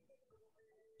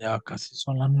 ya casi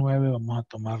son las 9, vamos a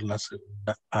tomar la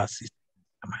segunda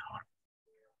asistencia mejor.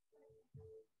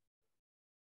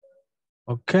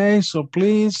 Okay, so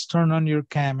please turn on your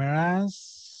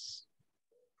cameras.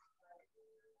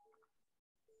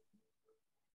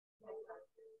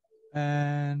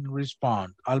 And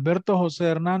respond. Alberto José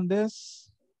Hernández.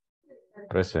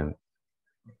 Present.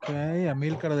 Okay,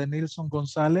 Amílcar de Nilson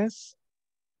González.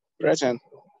 Present.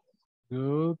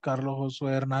 Good. Carlos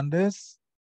Josué Hernández.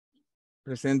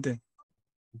 Presente.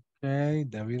 Okay,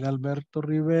 David Alberto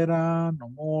Rivera, no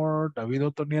more. David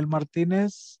Otoniel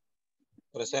Martínez.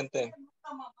 Presente.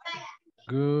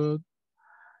 Good.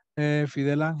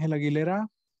 Fidel Ángel Aguilera.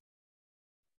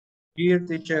 Here,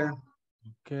 teacher.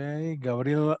 Okay,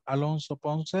 Gabriel Alonso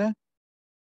Ponce.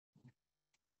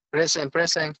 Present,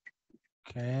 present.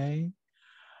 Okay.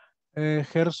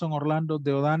 Gerson Orlando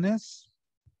Deodanes.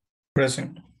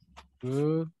 Present.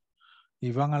 Good.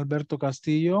 Iván Alberto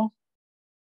Castillo.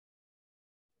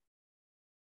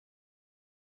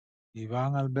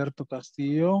 Iván Alberto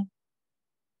Castillo.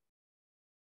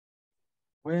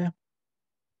 Fue.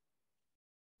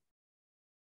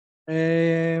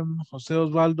 José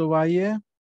Osvaldo Valle.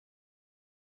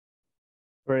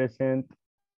 Present.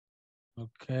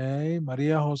 Ok.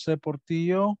 María José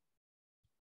Portillo.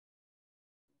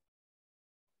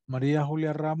 María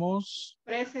Julia Ramos.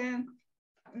 Present.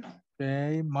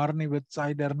 Ok. Marnie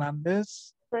Betsaida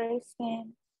Hernández.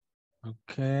 Present.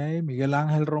 Ok. Miguel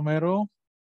Ángel Romero.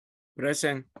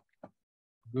 Present.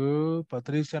 Good.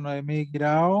 Patricia Noemí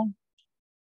Guirao.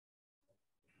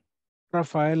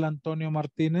 Rafael Antonio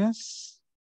Martínez.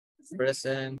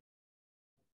 Present.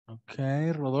 Ok.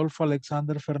 Rodolfo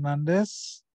Alexander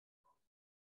Fernández.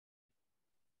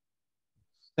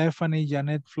 Stephanie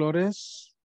Janet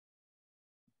Flores.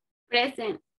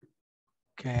 Present.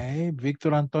 Ok.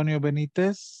 Víctor Antonio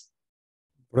Benítez.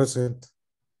 Present.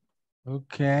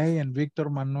 Ok. And Víctor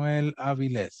Manuel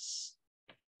Avilés.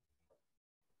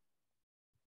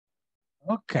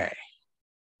 Okay.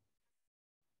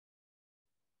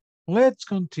 Let's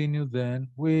continue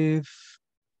then with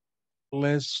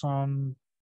lesson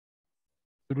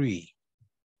 3.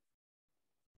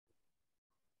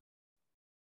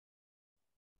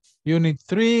 Unit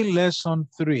 3, lesson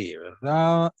 3,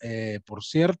 ¿verdad? Por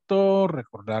cierto,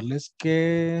 recordarles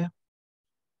que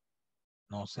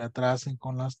no se atrasen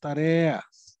con las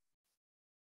tareas.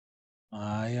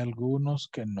 Hay algunos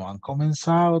que no han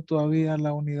comenzado todavía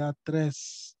la unidad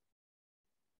 3.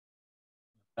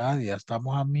 ¿Verdad? Ya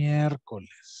estamos a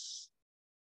miércoles.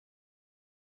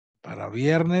 Para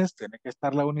viernes tiene que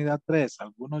estar la unidad 3.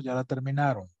 Algunos ya la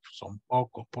terminaron. Son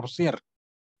pocos, por cierto.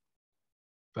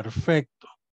 Perfecto.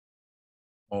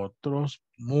 Otros,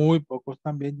 muy pocos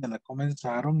también ya la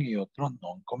comenzaron y otros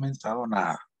no han comenzado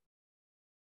nada.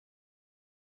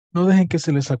 No dejen que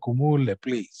se les acumule,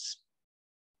 please.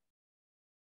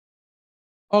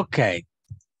 Okay.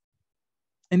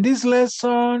 In this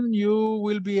lesson, you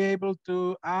will be able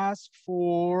to ask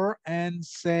for and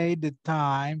say the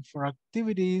time for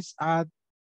activities at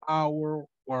our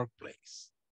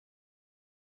workplace.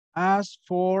 Ask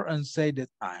for and say the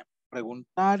time.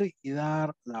 Preguntar y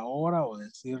dar la hora o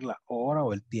decir la hora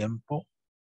o el tiempo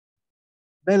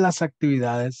de las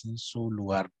actividades en su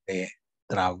lugar de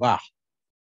trabajo.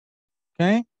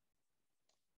 Okay.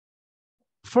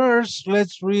 First,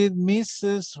 let's read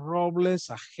Mrs. Robles'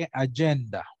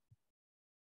 agenda.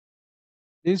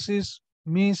 This is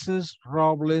Mrs.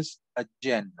 Robles'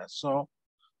 agenda. So,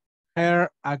 her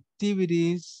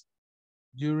activities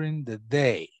during the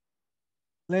day.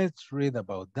 Let's read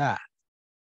about that.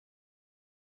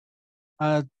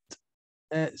 At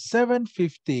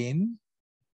 7:15,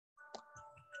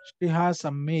 she has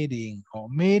a meeting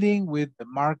with the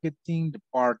marketing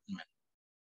department.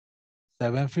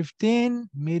 7:15,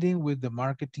 meeting with the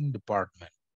marketing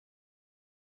department.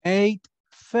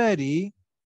 8:30,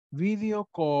 video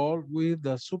call with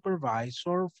the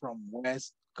supervisor from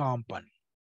West Company.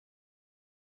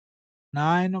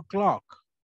 9 o'clock,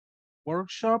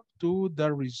 workshop to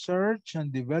the research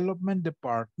and development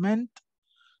department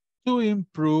to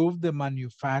improve the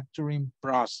manufacturing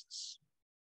process.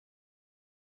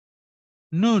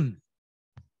 Noon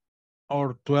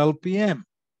or 12 p.m.,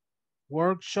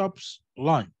 workshops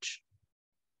lunch.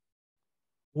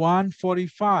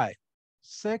 1:45,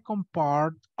 second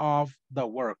part of the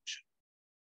workshop.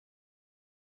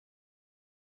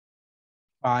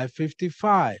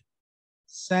 5:55,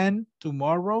 Send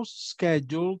tomorrow's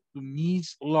schedule to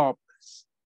Miss Lopez,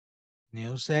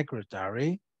 new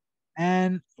secretary,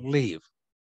 and leave.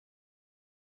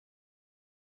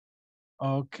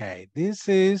 Okay, this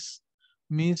is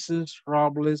Mrs.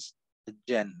 Robles'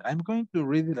 agenda. I'm going to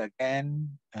read it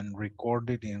again and record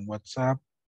it in WhatsApp.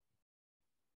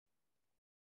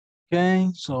 Okay,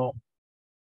 so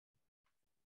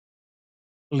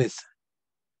listen.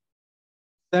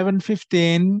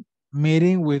 7:15,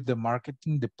 meeting with the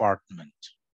marketing department.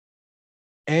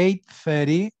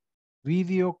 8:30,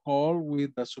 video call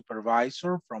with the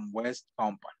supervisor from West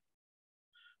Company.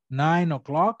 9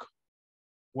 o'clock,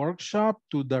 workshop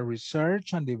to the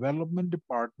research and development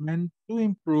department to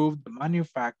improve the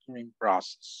manufacturing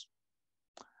process.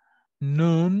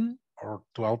 Noon or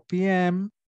 12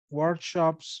 p.m.,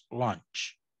 workshops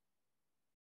lunch.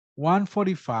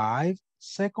 1:45,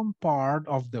 second part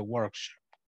of the workshop.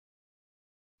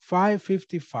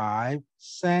 5:55,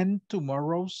 send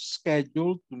tomorrow's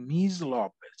schedule to Ms.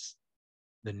 Lopez,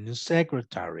 the new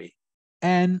secretary,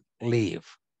 and leave.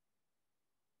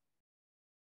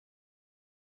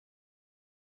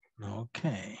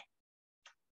 Okay.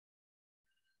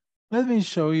 Let me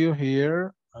show you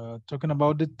here, talking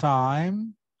about the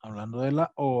time, hablando de la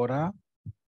hora.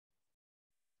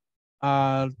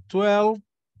 12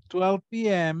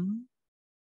 p.m.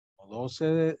 o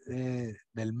 12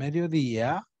 del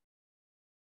mediodía,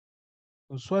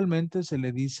 usualmente se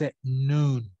le dice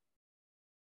noon.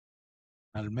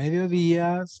 Al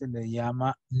mediodía se le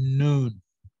llama noon.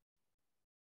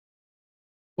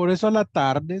 Por eso a la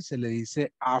tarde se le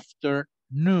dice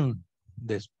afternoon,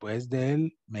 después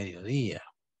del mediodía.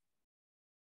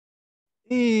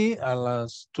 Y a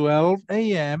las 12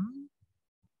 a.m.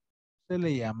 se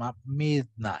le llama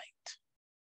midnight.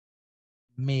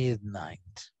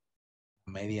 Midnight.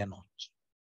 Medianoche.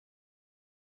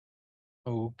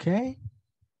 Okay.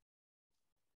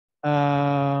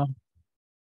 I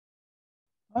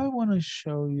want to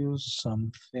show you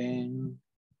something.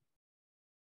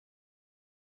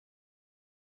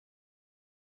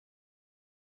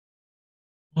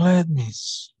 Let me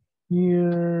see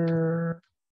here.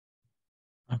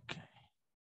 Okay.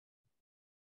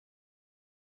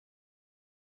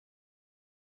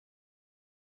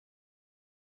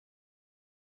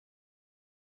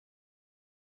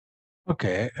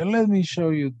 Okay, let me show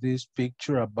you this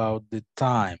picture about the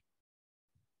time.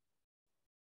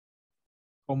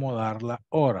 Cómo dar la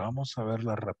hora. Vamos a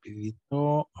verla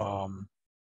rapidito.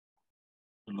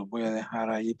 Lo voy a dejar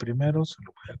ahí primero, se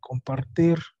lo voy a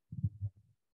compartir.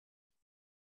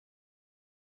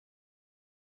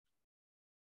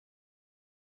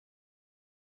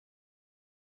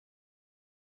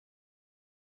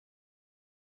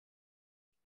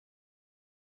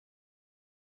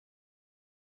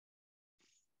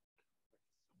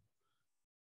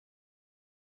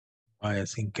 Vaya,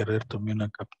 sin querer tomé una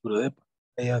captura de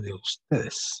pantalla de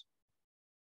ustedes.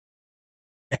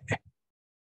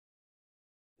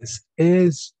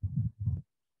 Es.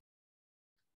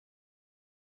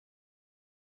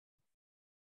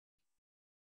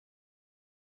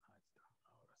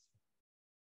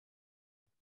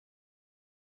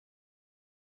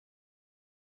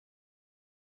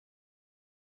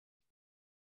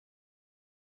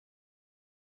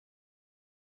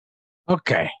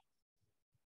 Ok.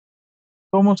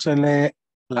 ¿Cómo se lee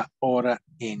la hora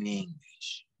en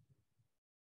inglés?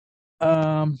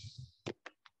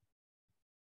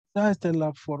 Esta es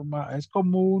la forma, es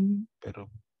común, pero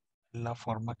es la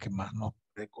forma que más nos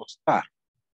puede costar.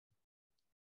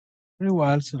 Pero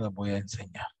igual se la voy a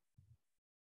enseñar.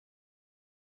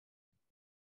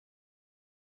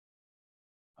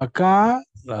 Acá,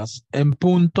 en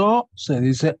punto, se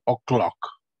dice o'clock.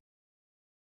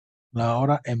 La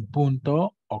hora en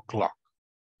punto, o'clock.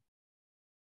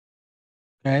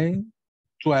 Ok.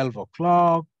 12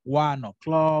 o'clock, 1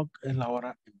 o'clock, es la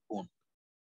hora en punto.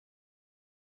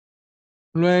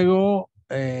 Luego,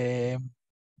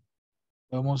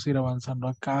 podemos ir avanzando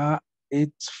acá.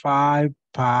 It's 5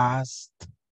 past.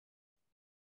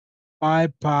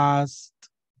 5 past.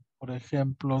 Por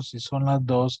ejemplo, si son las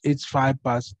 2, it's 5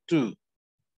 past 2.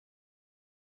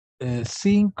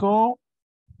 5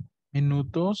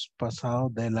 minutos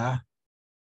pasados de las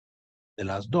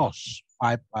 2.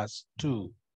 5 past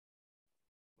 2.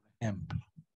 Por ejemplo.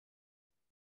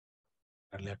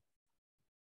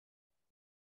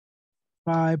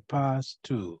 5 past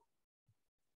 2.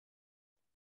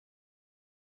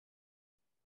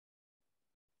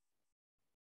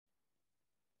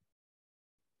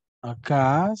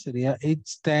 Acá sería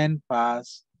it's 10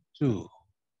 past 2.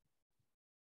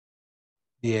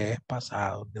 10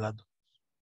 pasados de las 2.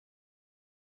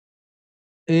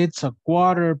 It's a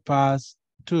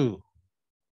 2:15.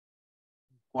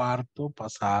 Cuarto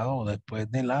pasado o después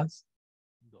de las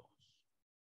 2.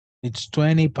 It's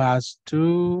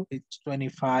 2:20. It's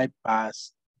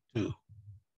 2:25.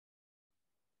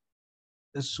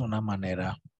 Es una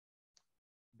manera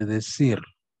de decir.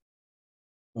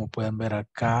 Como pueden ver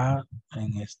acá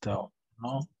en esto,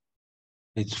 ¿no?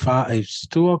 It's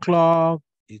 2 o'clock.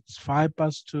 It's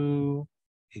 2:05.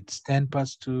 It's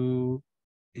 2:10.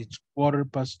 It's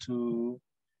 2:15.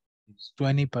 It's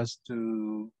 2:20. It's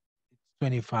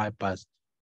 2:25.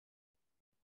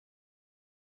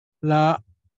 La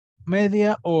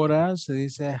media hora se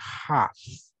dice half.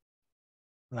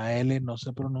 La L no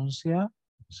se pronuncia,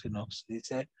 sino se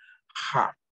dice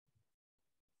half.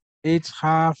 It's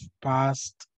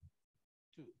 2:30.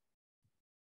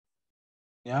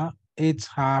 ¿Ya? It's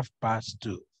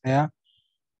 2:30. O sea,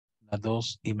 las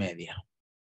 2:30.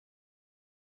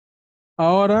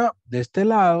 Ahora, de este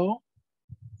lado,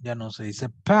 ya no se dice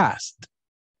past,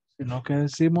 sino que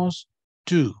decimos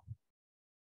to.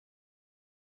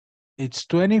 It's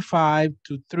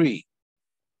 2:55.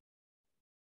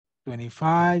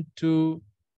 2:55.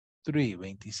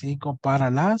 25 para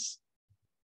las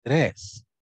 3.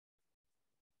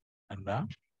 ¿Verdad?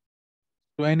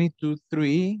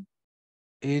 2:50.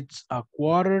 It's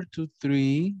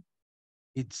 2:45.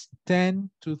 It's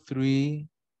 2:50.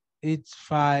 It's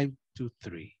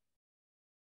 2:55.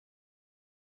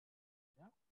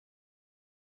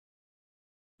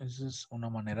 Esa es una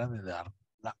manera de dar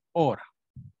la hora.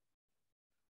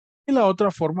 Y la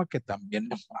otra forma que también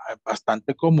es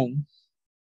bastante común,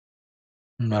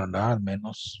 ¿verdad? Al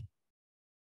menos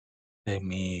en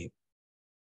mi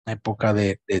época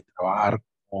de trabajar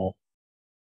como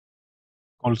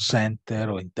call center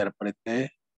o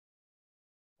intérprete,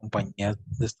 compañías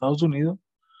de Estados Unidos,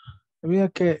 había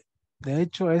que, de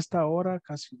hecho, esta hora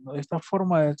casi, esta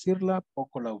forma de decirla,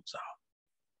 poco la usaba.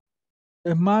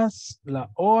 Es más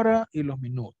la hora y los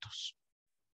minutos.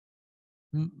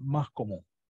 Más común.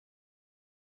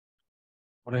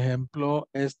 Por ejemplo,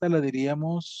 esta le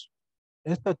diríamos,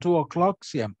 esta 2 o'clock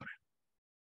siempre.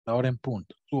 La hora en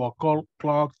punto. 2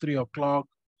 o'clock, 3 o'clock,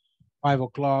 5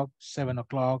 o'clock, 7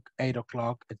 o'clock, 8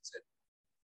 o'clock, etc.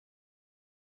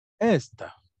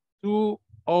 Esta,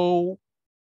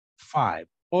 2:05.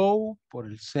 O por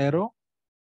el 0,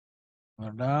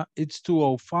 ¿verdad? It's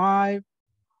 2:05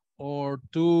 or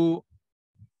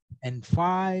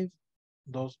 2:05,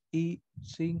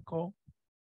 2:05.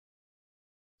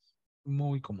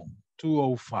 Muy común.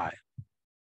 2:05.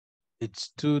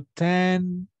 It's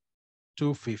 2:10,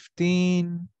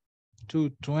 2:15,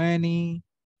 2:20,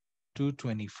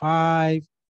 2:25,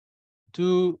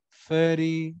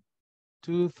 2:30,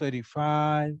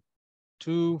 2:35,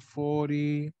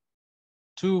 2:40,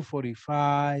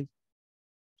 2:45,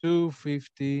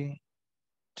 2:50,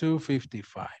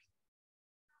 2:55.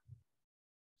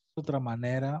 Otra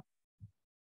manera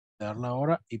de dar la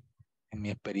hora y en mi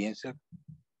experiencia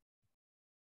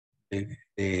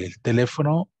del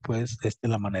teléfono, pues esta es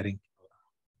la manera en que lo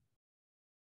hago,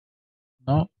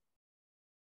 ¿no? O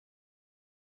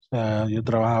sea, yo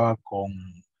trabajaba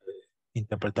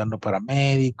interpretando para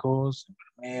médicos,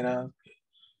 enfermeras, que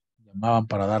llamaban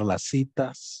para dar las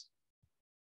citas.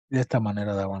 Y de esta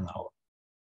manera daban la hora.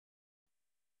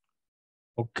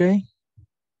 Ok.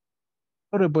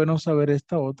 Pero es bueno saber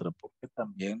esta otra porque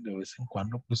también de vez en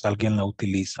cuando pues alguien la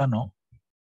utiliza, ¿no?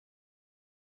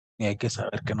 Y hay que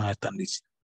saber qué nos están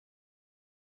diciendo.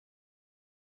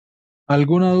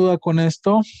 ¿Alguna duda con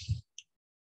esto?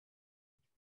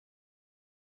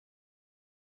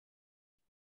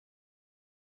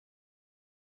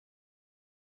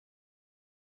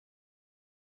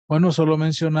 Bueno, solo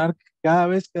mencionar que cada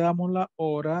vez que damos la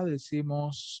hora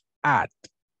decimos at.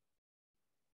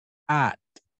 At.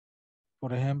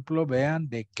 Por ejemplo, vean,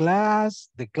 the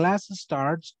class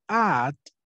starts at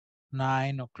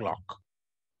 9 o'clock.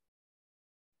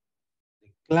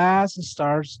 The class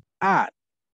starts at.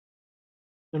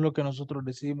 Eso es lo que nosotros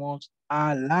decimos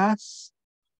a las,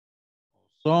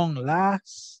 son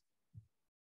las.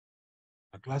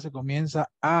 La clase comienza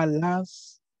a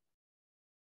las.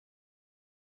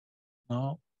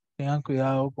 No, tengan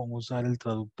cuidado con usar el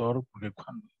traductor porque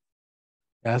cuando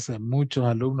hacen muchos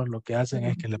alumnos lo que hacen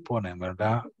es que le ponen,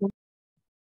 ¿verdad?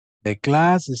 The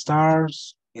class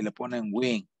starts y le ponen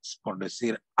wings, por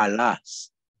decir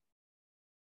alas.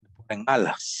 Le ponen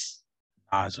alas.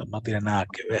 No, eso no tiene nada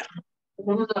que ver.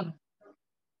 Ok,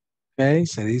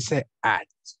 se dice at.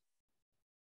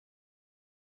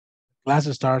 Class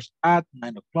starts at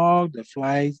 9 o'clock. The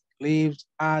flight leaves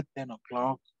at 10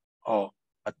 o'clock or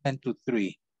at 10 to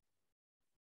 3.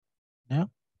 ¿Ya?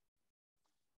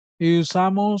 Y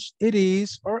usamos it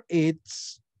is or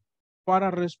it's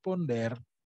para responder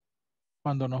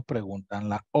cuando nos preguntan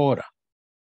la hora.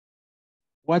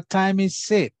 What time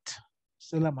is it?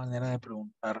 Esa es la manera de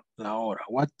preguntar la hora.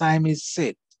 What time is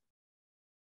it?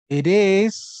 It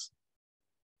is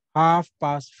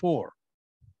 4:30.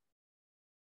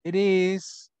 It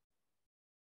is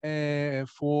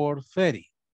 4:30.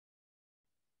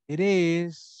 It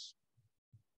is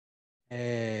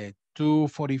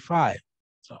 2:45.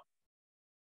 So,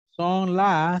 son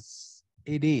las,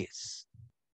 it is.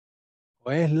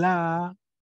 O es la,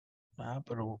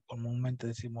 pero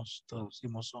comúnmente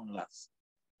traducimos son las.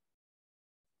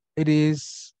 It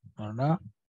is, ¿verdad?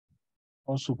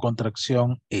 O su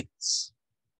contracción, it's.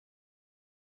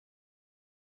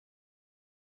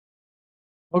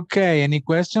 Okay, any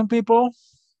question, people?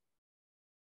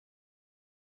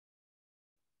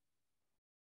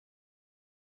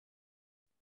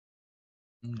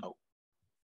 No.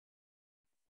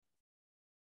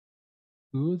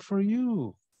 Good for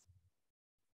you.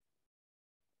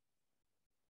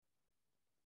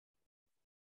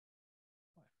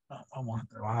 Vamos a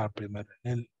trabajar primero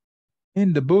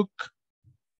in the book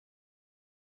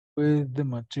with the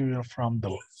material from the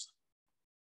book.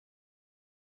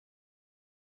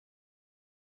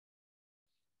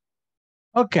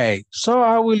 Okay, so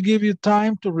I will give you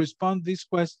time to respond these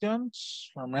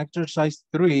questions from exercise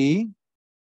 3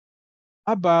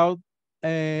 about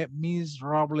Ms.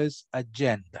 Robles'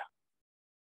 agenda.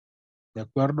 De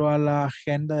acuerdo a la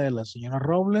agenda de la señora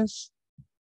Robles,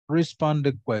 respond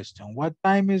the question. What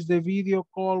time is the video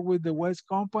call with the West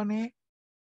Company?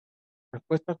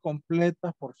 Respuestas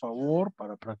completas, por favor,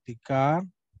 para practicar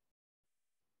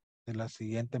de la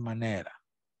siguiente manera.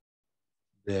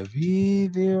 The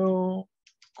video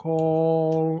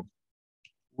call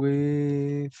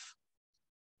with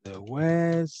the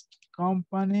West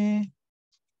Company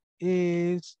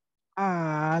is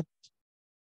at,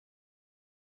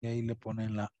 y ahí le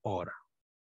ponen la hora.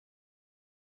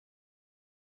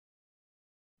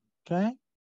 Ok.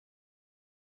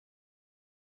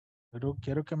 Pero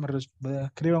quiero que me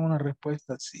escriban una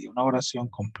respuesta así, una oración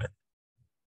completa.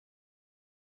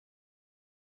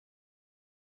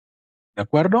 ¿De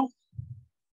acuerdo?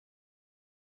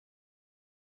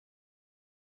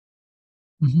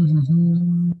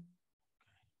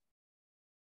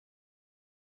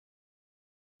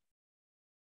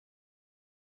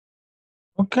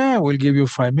 Okay, I will give you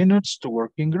 5 minutes to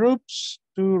work in groups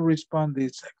to respond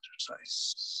this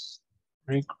exercise.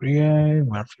 Recreate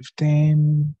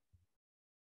 1:15.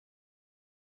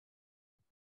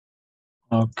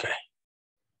 Okay.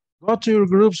 Go to your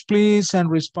groups, please, and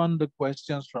respond the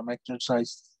questions from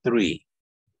exercise 3.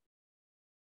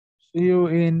 See you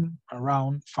in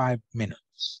around 5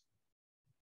 minutes.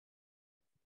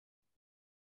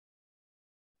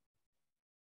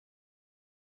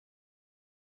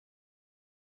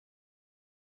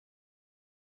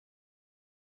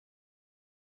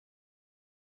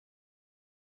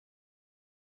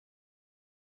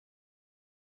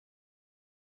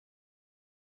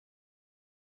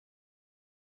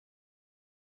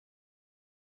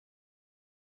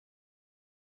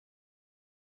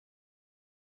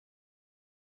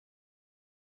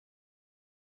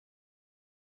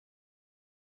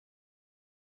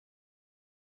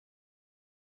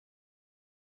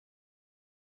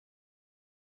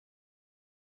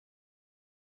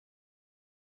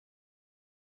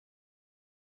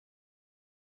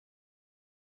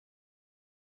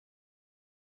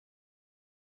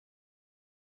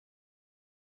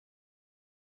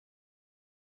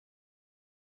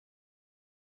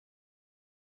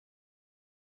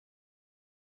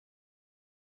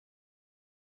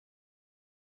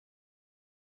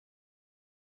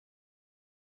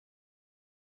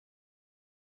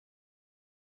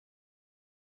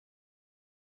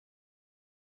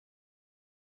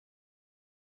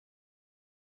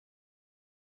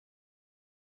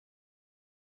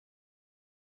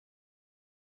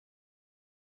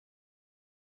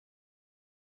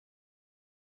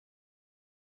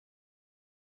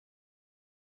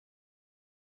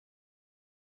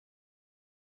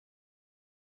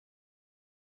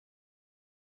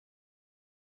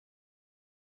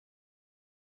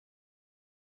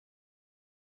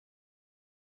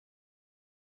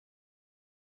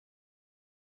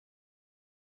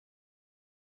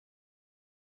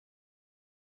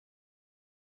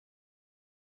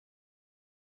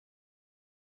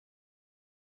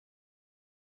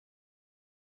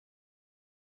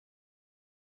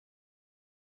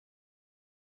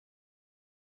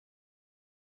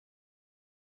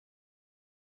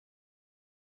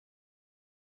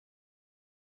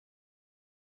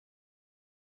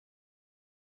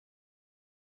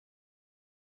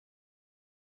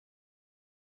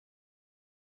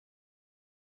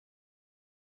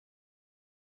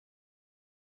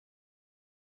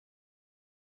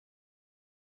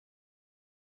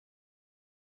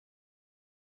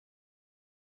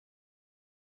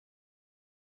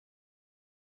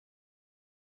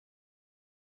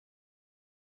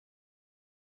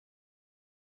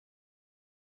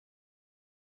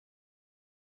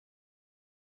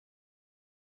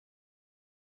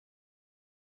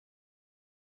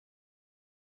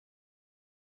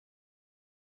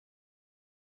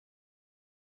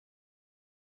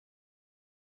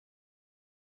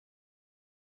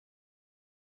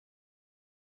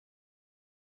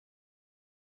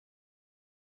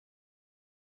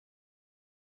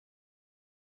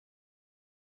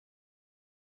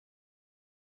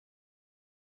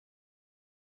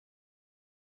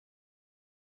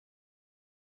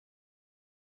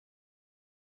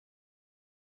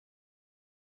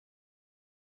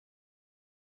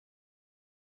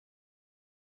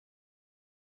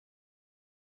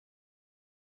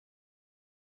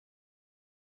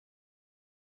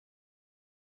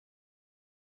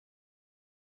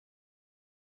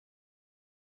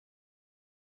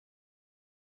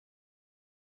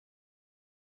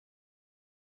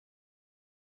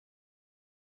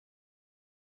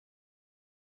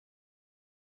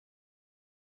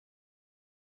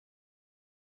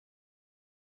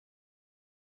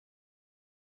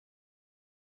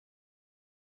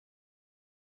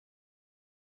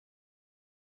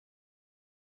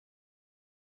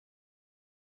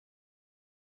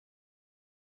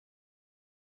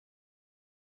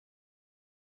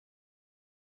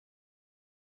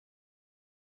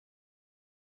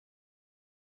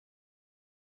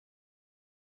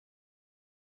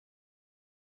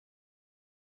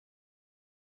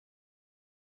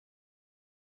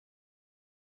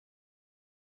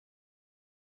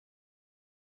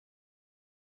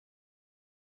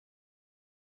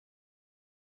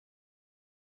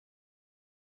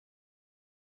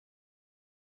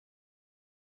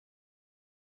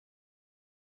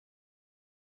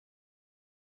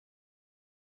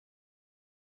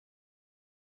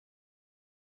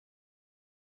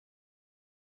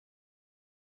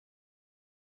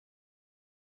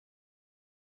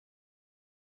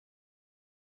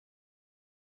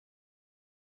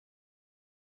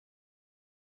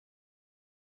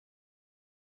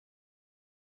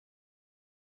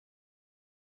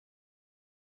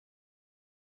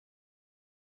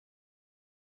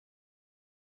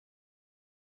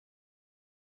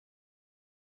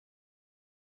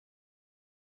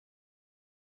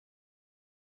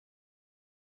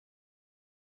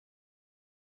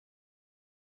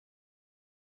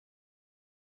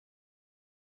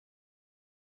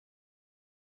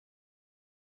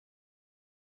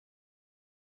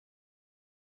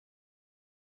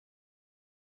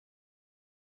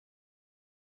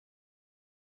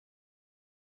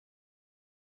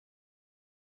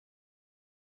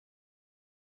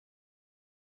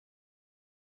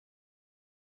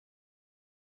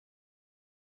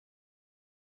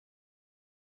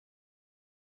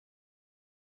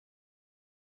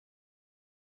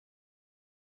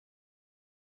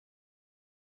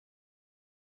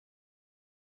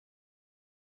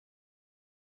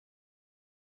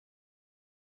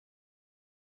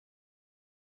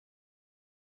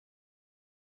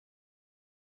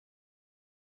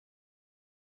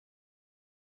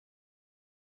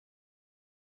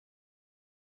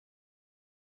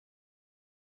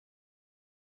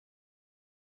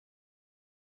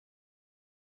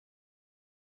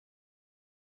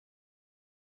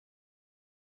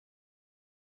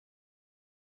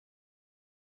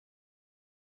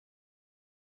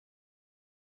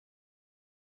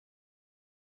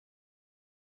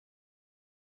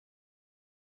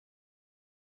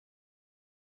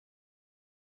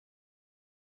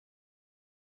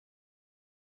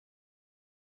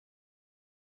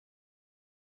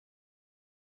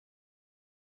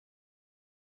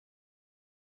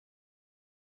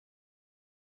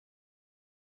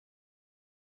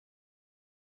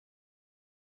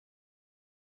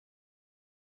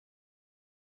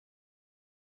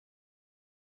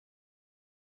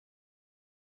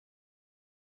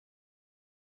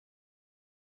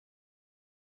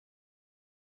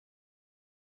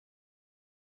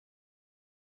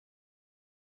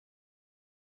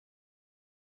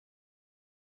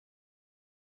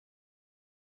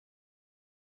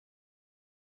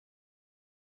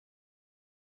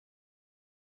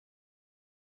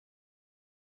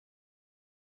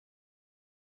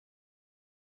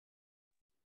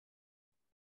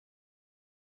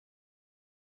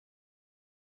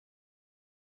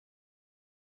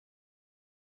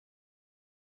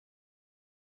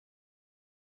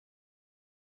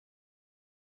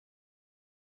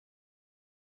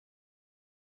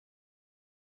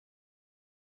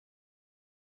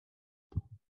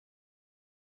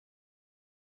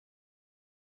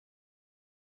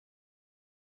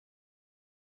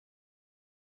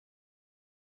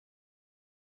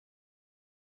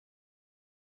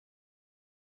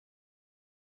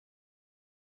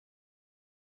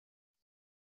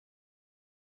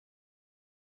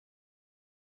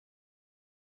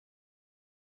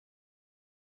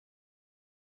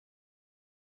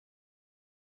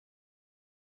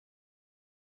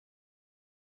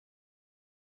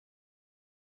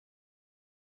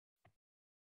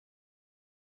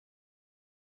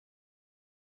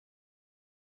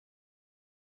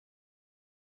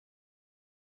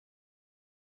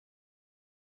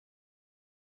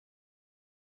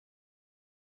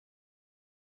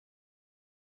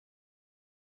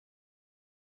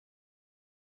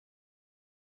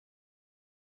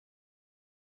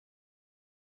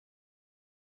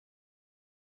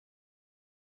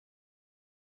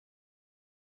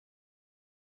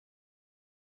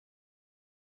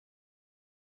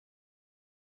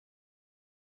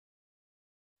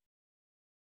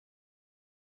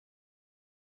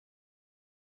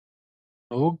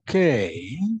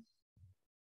 Okay.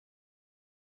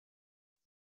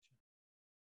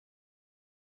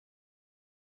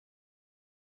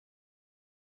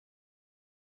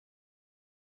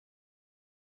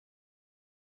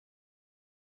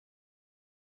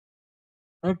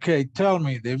 Okay, tell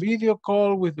me, the video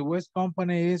call with the West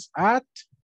Company is at?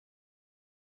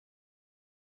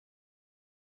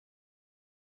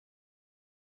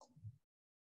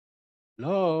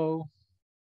 Hello?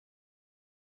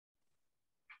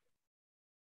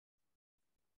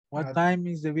 What At time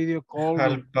is the video call?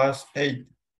 8:30.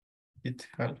 It's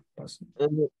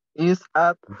 8:30. Is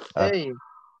at At 8.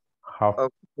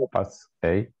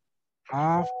 8:30.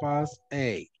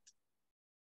 8:30.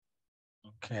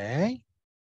 Okay.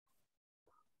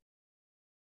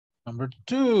 Number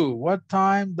 2, what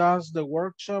time does the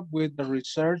workshop with the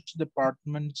research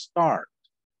department start?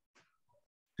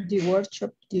 The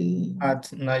workshop,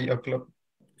 At 9 o'clock.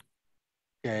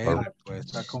 Okay, Or-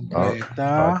 respuesta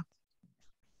completa.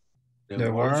 The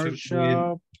The workshop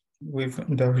workshop.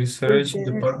 with the research With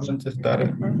the department started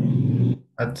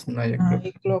at 9 o'clock. 9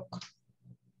 o'clock.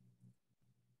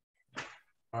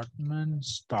 Department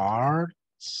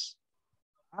starts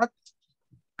at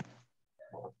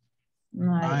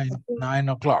 9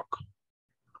 o'clock.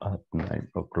 At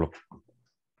 9 o'clock.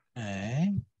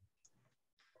 Okay.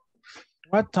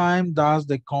 What time does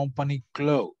the company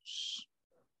close?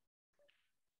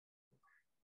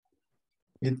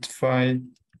 It's 5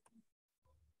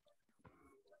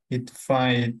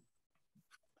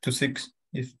 to 6.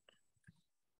 If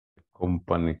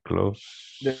Company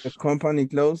close. The company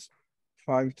closed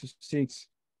 5 to 6.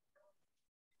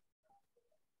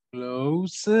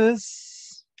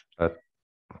 Closes At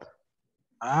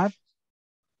at,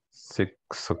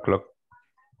 6 o'clock.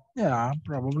 yeah,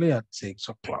 probably at 6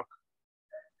 o'clock.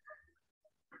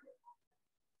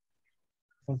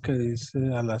 Porque dice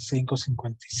a las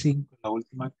 5:55 la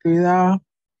última actividad.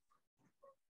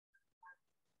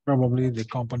 Probably the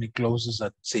company closes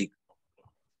at 6.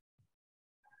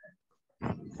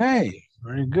 Hey,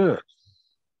 very good.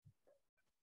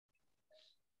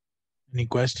 Any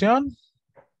question?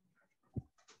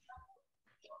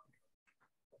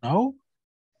 No?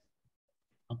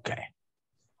 Okay.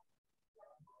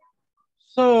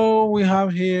 So we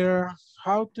have here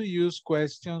how to use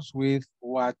questions with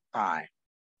what time.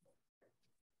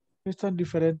 Estas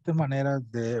diferentes maneras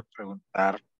de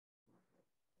preguntar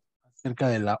acerca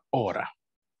de la hora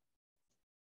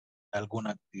de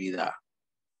alguna actividad.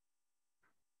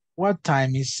 What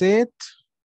time is it?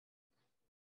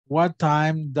 What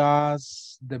time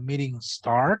does the meeting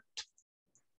start?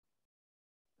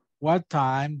 What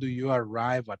time do you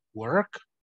arrive at work?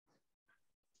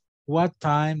 What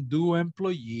time do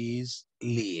employees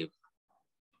leave?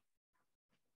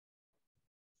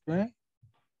 Okay.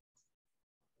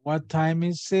 What time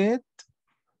is it?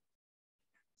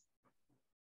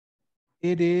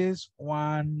 It is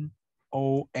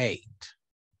 1:08.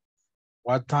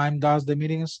 What time does the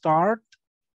meeting start?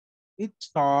 It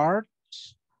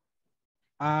starts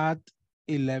at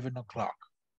 11 o'clock.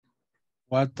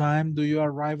 What time do you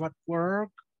arrive at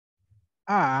work?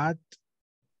 At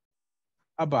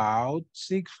about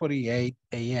 6:48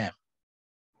 a.m.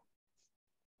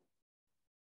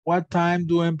 What time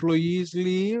do employees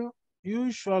leave?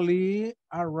 Usually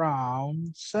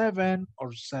around 7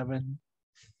 or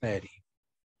 7:30.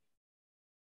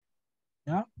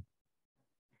 Yeah.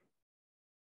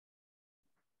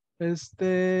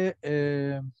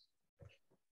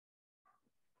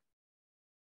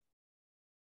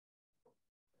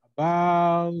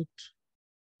 About,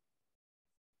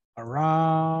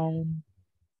 around,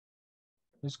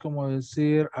 es como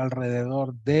decir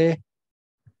alrededor de,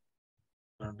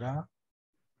 ¿verdad?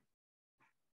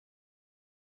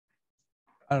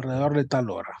 Alrededor de tal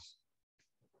hora.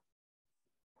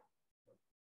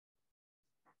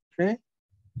 Okay.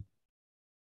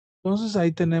 Entonces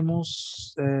ahí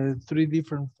tenemos 3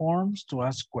 different forms to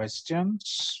ask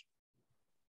questions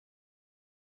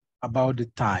about the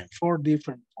time, 4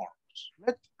 different forms.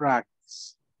 Let's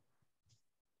practice.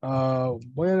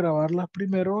 Voy a grabarlas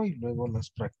primero y luego las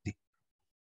practico.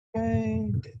 Okay,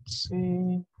 let's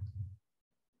see.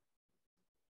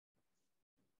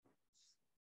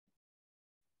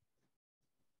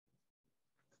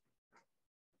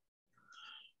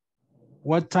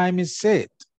 What time is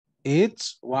it?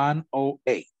 It's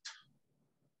 1:08.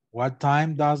 What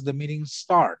time does the meeting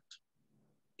start?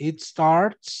 It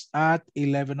starts at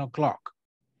 11 o'clock.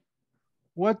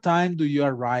 What time do you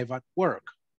arrive at work?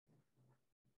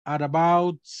 At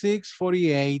about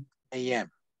 6:48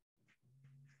 a.m.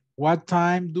 What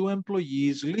time do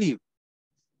employees leave?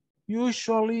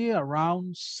 usually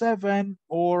around 7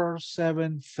 or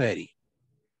 7:30.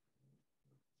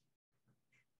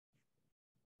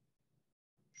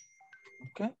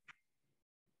 Okay.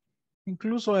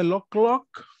 Incluso el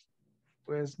o'clock,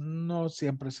 pues no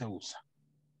siempre se usa,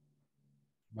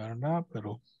 ¿verdad?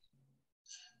 Pero,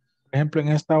 por ejemplo, en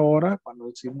esta hora, cuando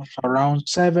decimos around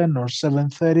 7 or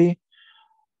 7:30,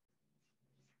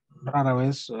 rara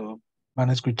vez van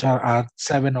a escuchar at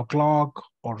 7 o'clock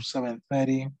or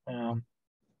 7:30.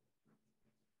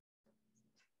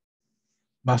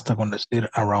 Basta con decir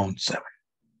around 7.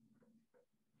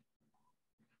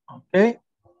 Okay.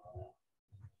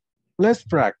 Let's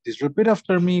practice. Repeat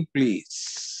after me,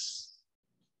 please.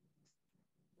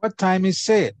 What time is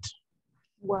it?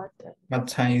 What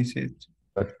time is it?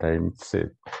 What time is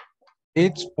it?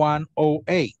 It's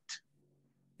 1:08.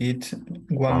 It's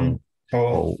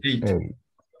 1:08.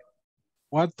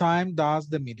 What time does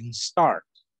the meeting start?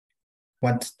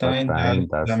 What What time time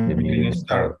does does the the meeting meeting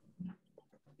start? start?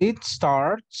 It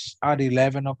starts at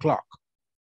 11 o'clock.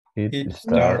 It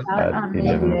starts at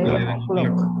 11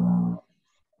 o'clock.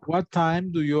 What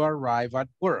time do you arrive at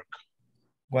work?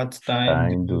 What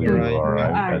Time do you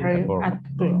arrive at work?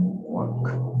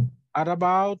 At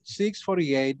about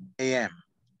 6:48 a.m.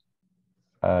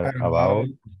 At about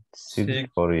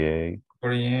 6:48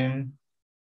 a.m.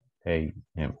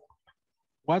 a.m.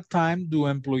 What time do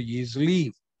employees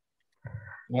leave?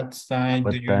 What time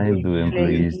What do you time do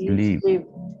employees leave?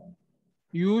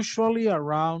 Usually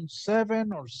around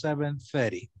 7 or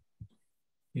 7:30.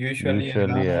 Usually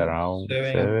around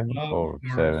 7 or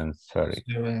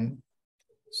 7:30.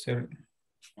 7:30.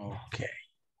 Okay.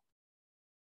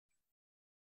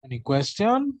 Any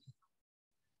question?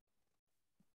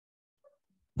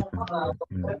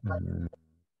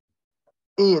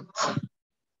 It.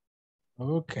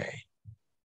 Okay.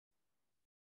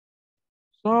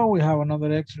 So we have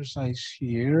another exercise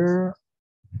here.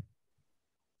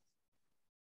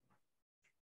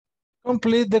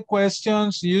 Complete the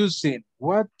questions using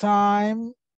what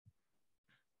time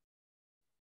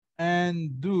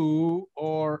and do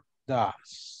or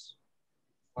does.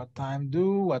 What time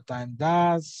do, what time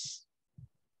does.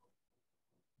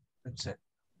 That's it,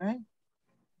 okay?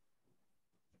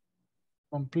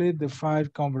 Complete the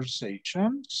 5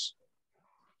 conversations.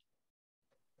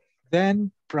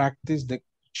 Then practice the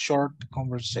short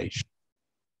conversation.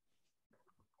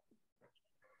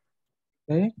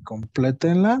 Okay,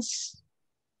 complétenlas.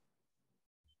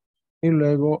 Y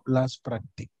luego las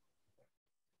practico.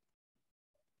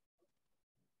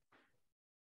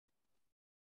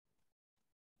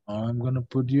 I'm going to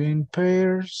put you in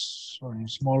pairs or in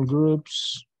small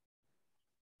groups.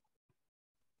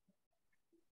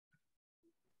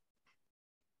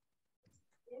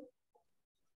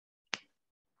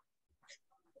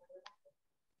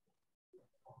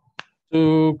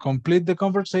 To complete the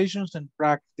conversations and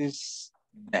practice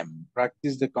them.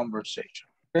 Practice the conversation,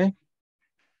 okay?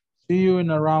 See you in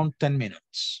around 10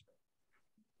 minutes.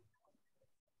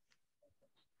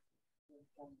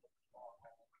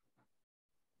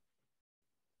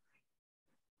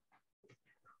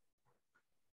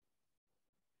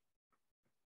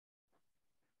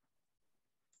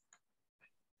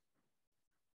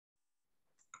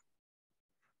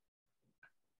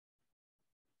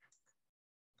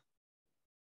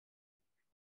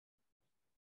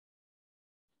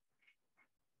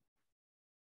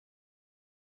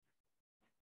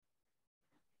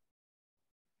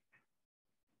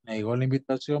 Me llegó la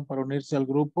invitación para unirse al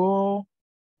grupo,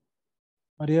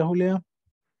 María Julia.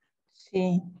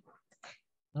 Sí.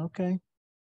 Ok.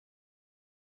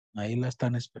 Ahí la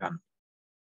están esperando.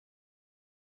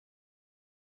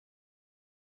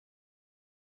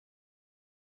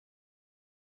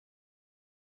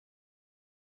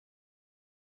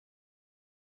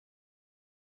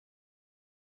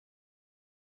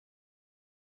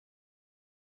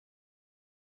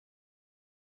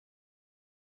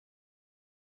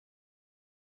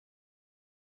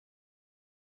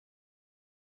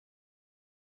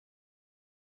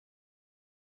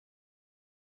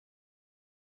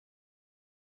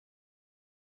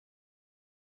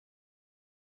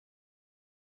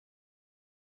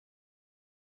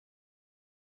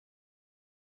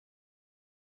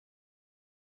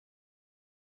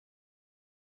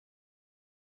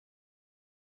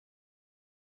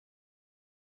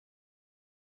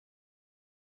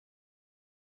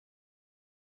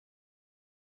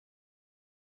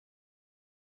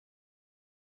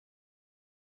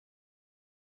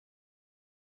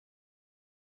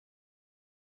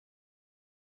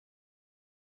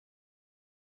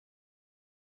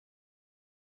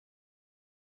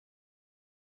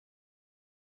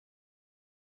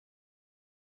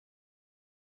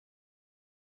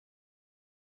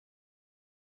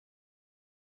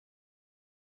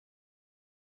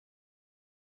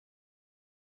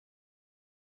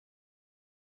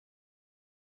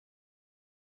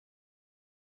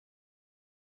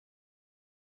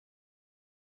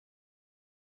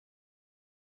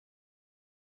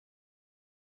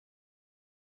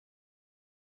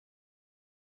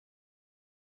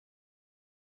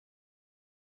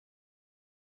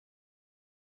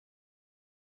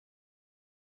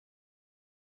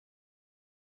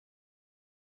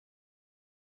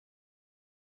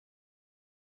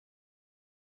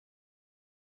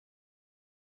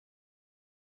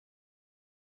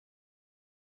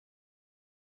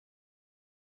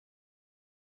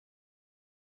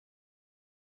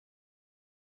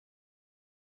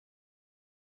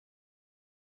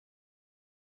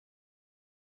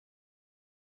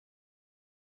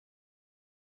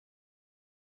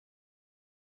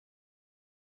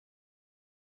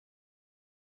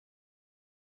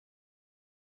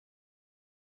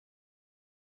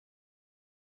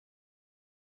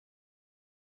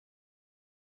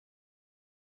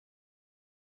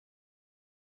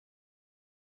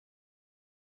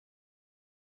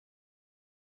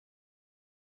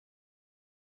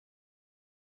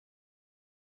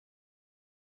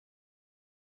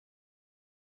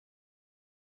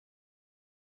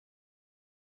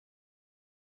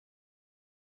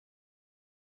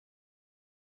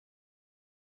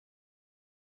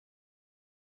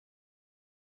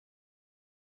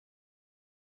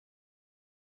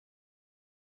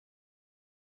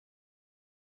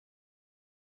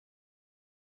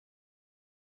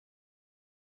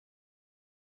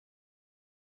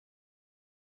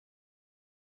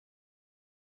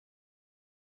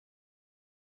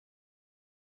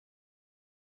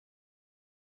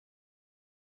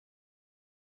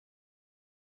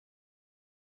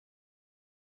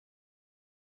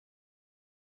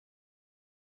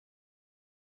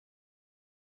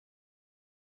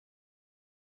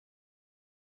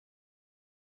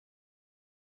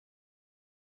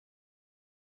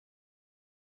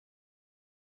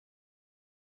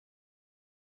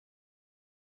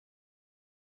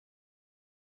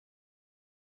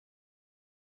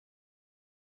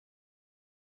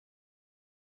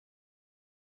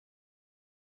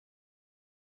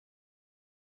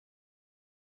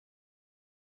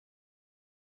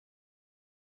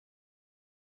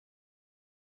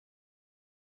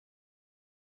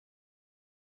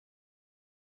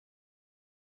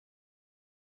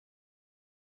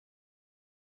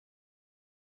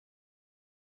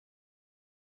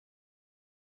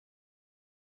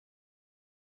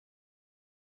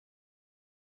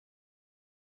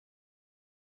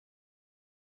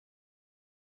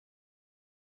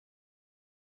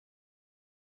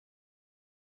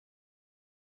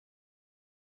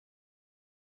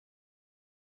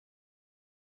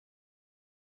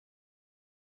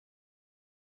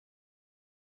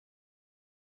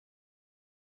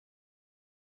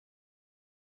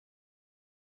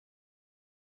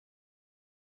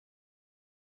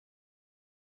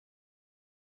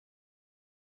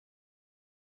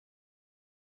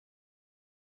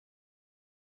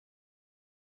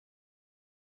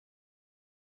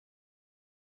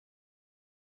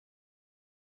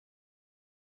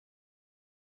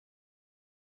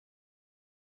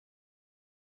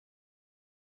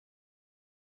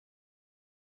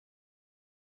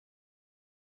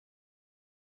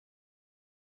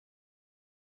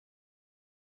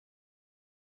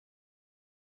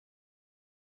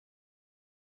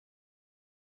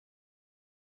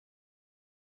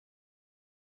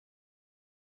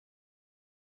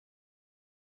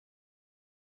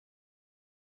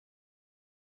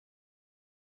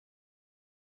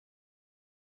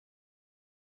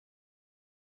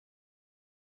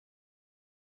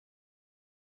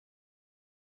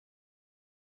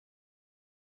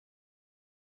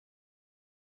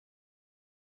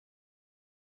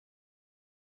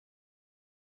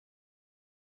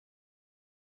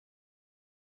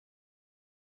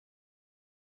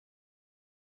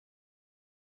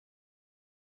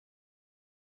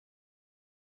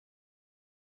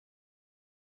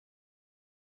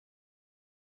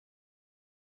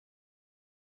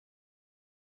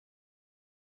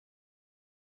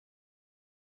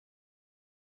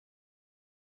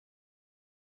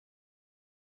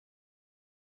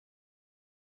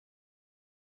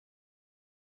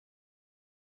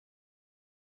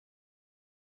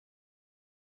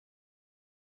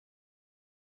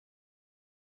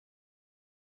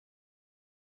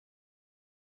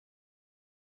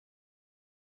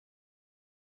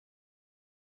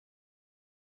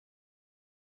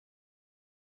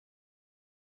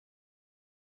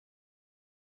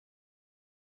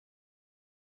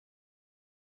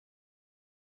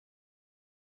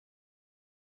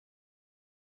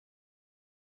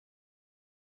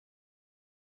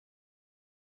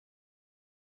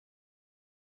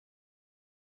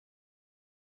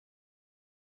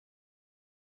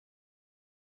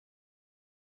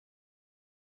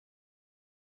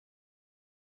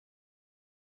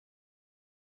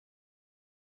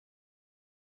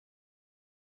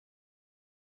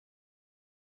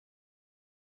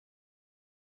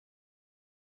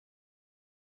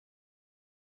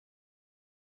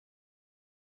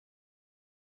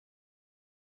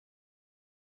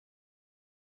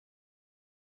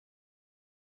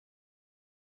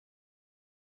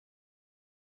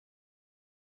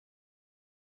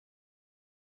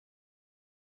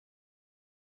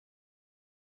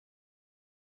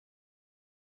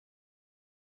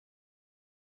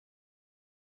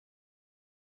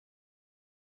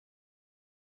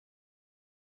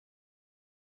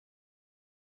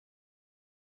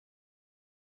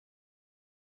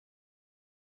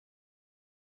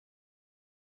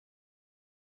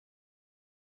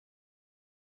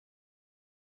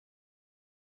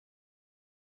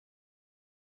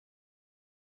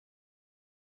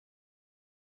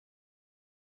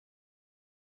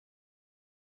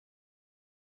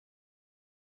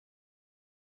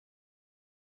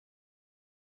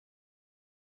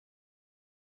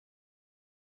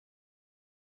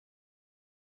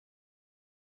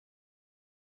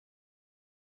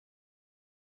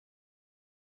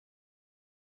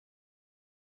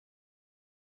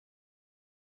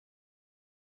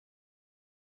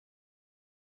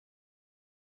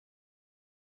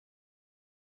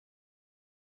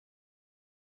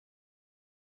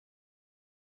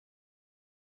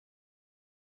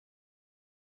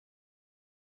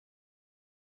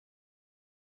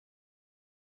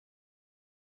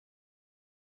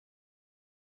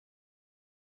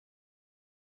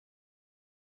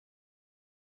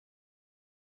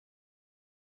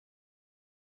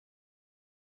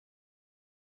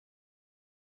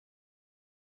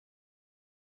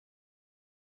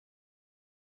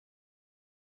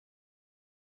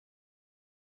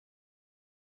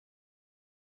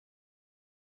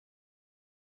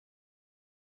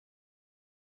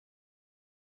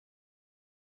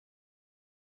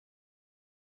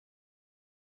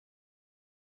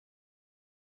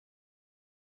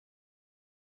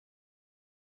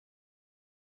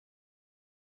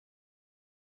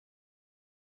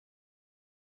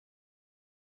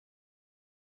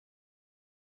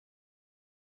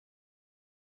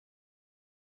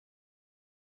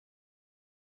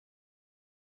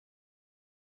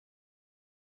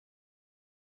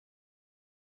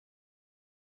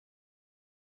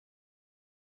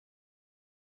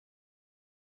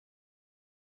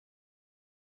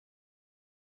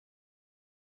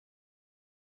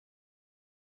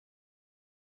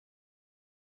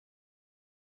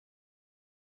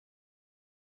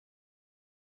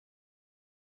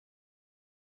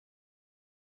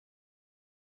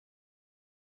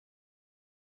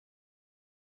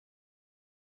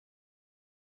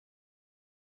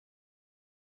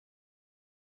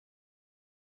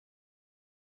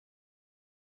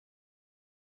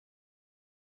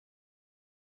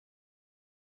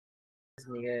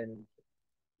 Miguel.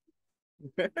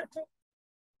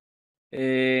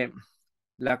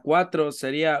 La 4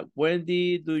 sería,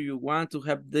 Wendy, do you want to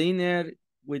have dinner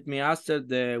with me after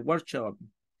the workshop?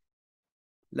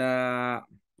 La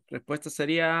respuesta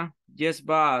sería, yes,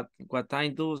 but what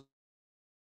time do?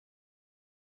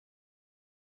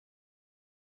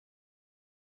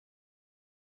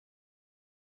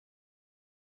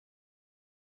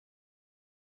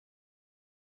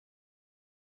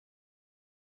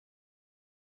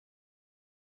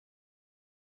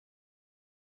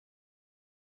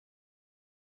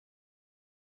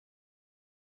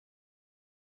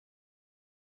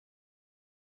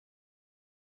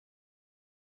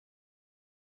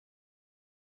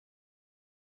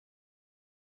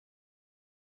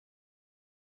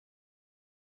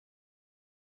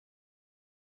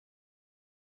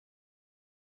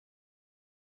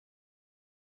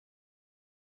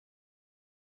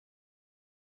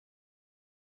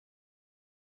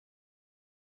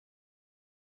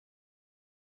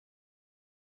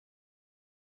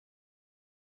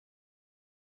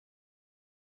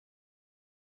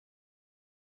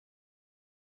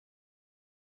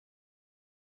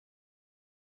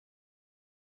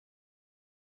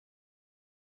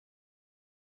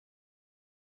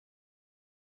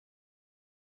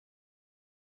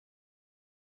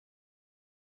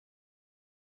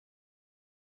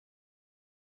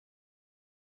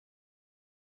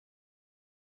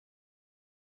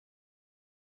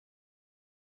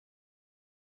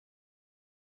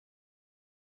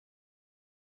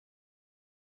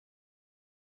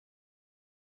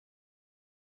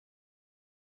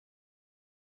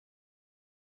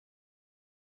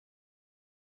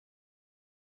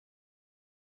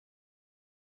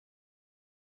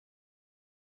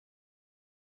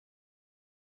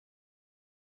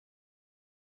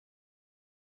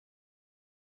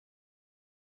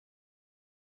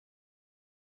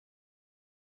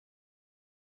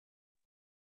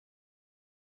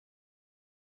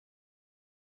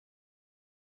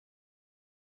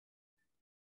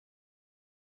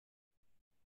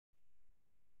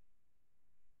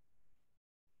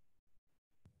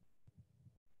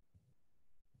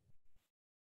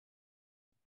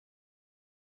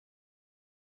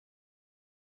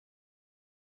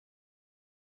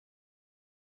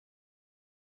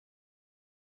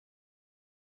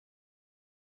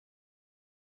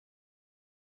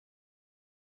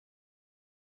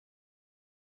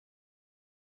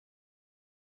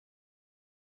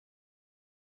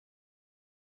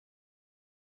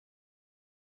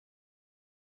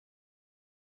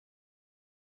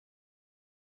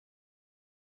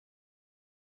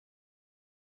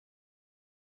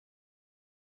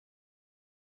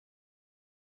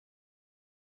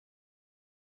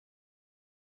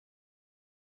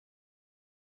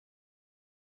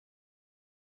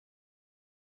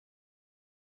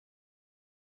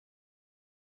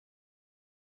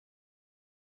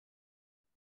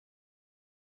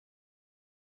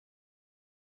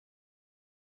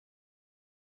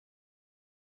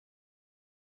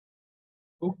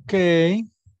 Okay.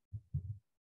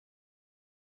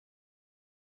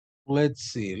 Let's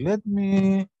see.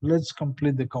 Let's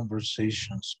complete the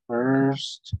conversations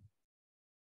first.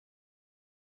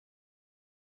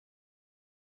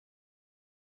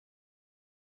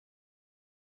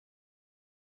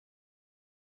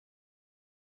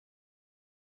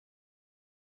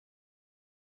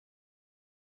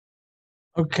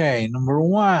 Okay, number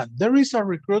 1, there is a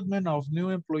recruitment of new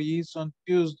employees on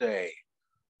Tuesday.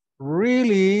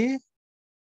 Really?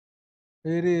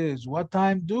 It is what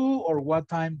time do or what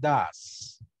time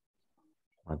does?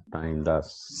 What time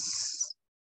does?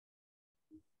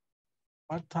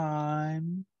 What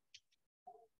time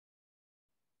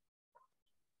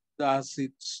does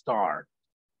it start?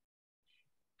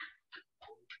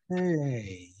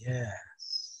 Hey,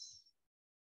 yes.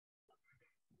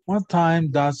 What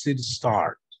time does it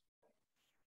start?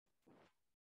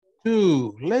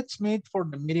 2, let's meet for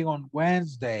the meeting on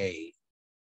Wednesday.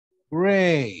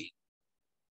 Great.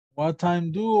 What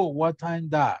time do or what time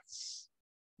does?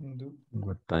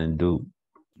 What time do?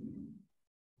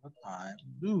 What time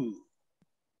do?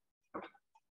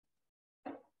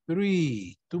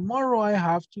 3, tomorrow I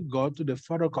have to go to the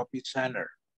photocopy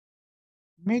center.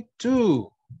 Me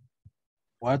too.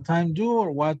 What time do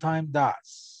or what time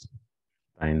does?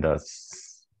 Time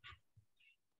does.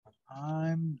 What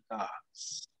time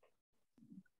does?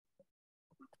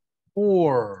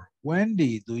 4,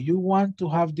 Wendy, do you want to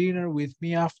have dinner with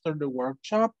me after the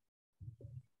workshop?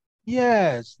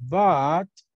 Yes, but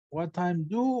what time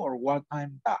do or what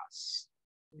time does?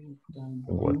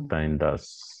 What time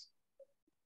does?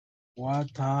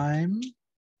 What time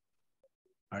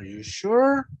Are you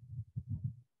sure?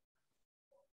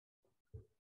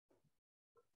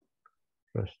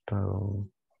 Restaurant.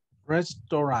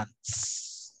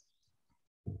 Restaurants.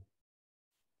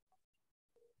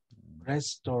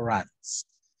 Restaurants.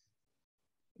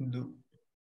 Do.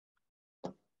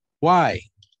 Why?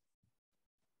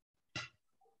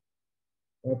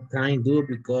 What kind do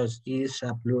because it's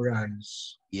a plural.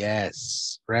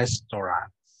 Yes,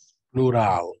 restaurants,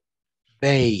 plural.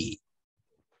 They.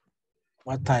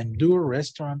 What time do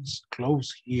restaurants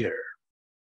close here?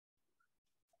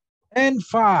 And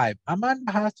 5,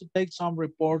 Amanda has to take some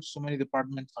reports to many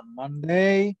departments on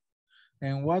Monday.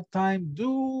 And what time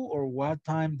do or what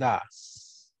time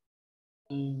does?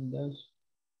 What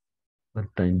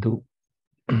time do?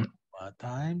 What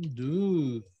time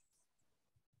do?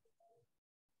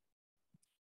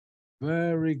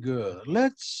 Very good.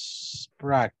 Let's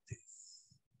practice.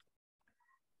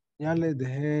 Ya les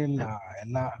dejé la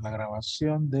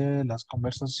grabación de las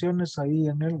conversaciones ahí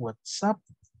en el WhatsApp.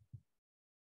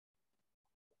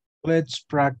 Let's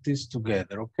practice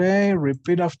together, okay?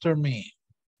 Repeat after me.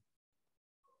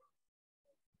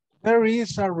 There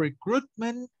is a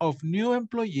recruitment of new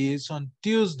employees on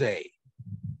Tuesday.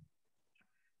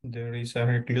 There is a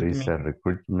recruitment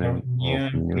of new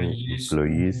employees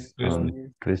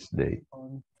on Tuesday.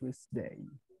 On Tuesday.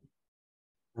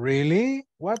 Really?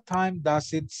 What time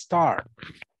does it start?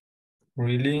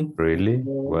 Really? Really?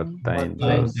 What time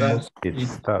does it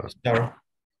start?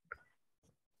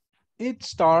 It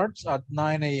starts at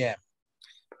 9 a.m.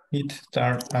 It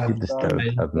starts at It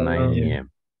starts at 9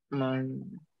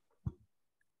 a.m.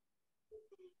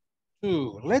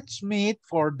 2. Let's meet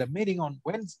for the meeting on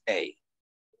Wednesday.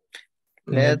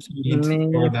 Let's meet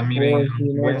for the meeting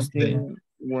on Wednesday.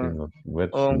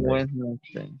 On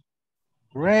Wednesday.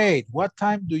 Great. What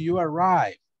time do you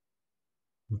arrive?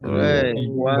 Great.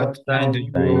 What time do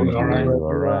you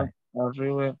arrive?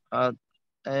 Arrive at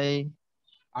 8.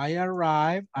 I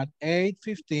arrive at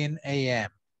 8:15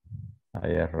 a.m. I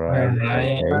arrive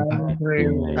at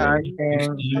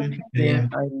 8:15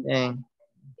 a.m.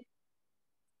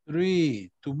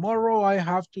 3. Tomorrow I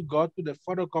have to go to the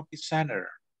photocopy center.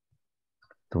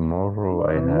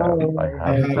 Tomorrow I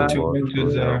have to go to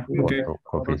the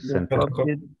photocopy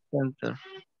center.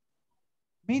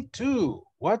 Me too.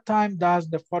 What time does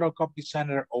the photocopy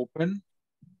center open?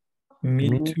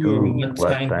 Me too. What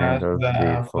time does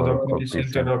the photocopy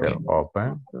center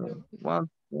open?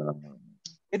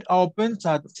 It opens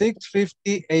at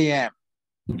 6:50 a.m.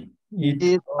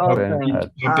 It opens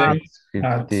at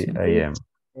 6:50 a.m.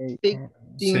 6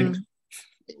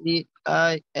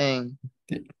 a.m.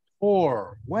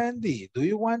 4. Wendy, do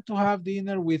you want to have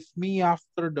dinner with me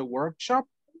after the workshop?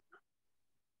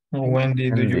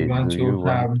 Wendy, do you want to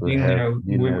have dinner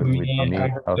with me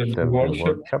after the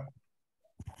workshop?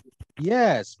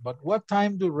 Yes, but what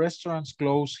time do restaurants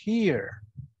close here?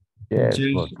 Yes,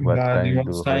 but what time do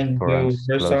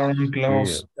restaurants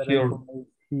close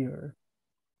Here.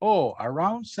 Oh,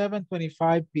 around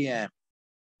 7:25 p.m.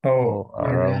 Oh,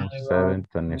 around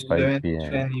 7:25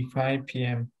 p.m. 7:25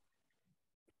 p.m.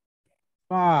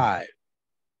 5.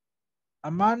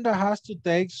 Amanda has to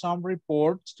take some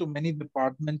reports to many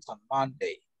departments on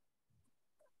Monday.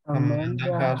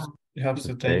 Amanda has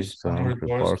to take some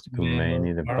reports to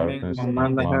many departments on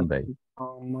Monday.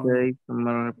 Take some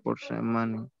reports on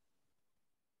Monday.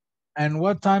 And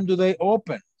what time do they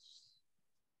open?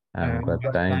 And what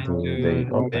time do they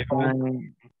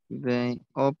open? They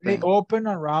open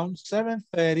around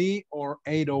 7:30 or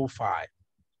 8:05.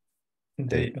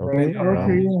 They open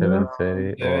around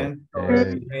 7:30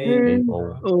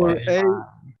 or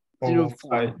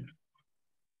 8:05.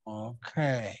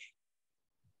 Okay.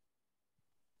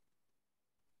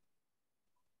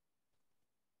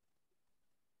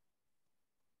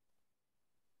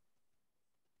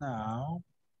 Now,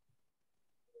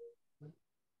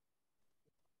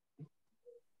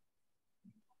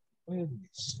 wait a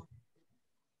minute.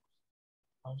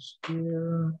 Mouse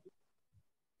here.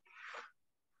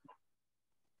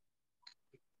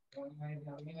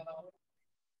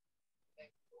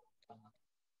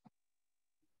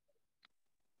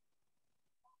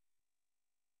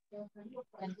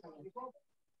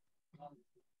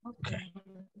 Okay.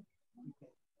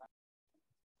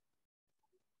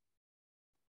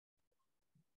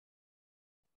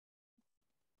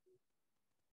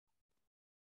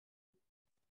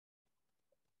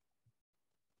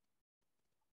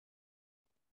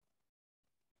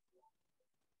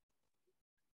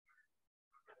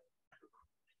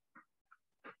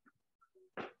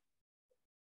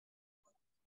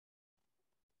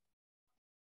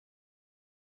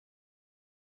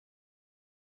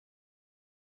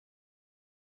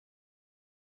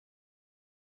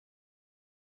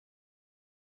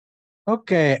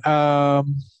 Okay.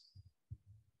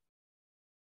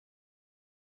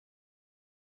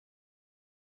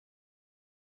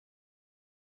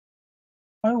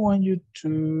 I want you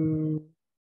to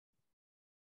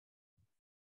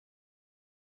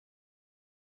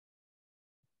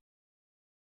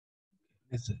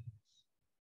listen,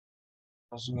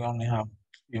 because we only have a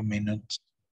few minutes.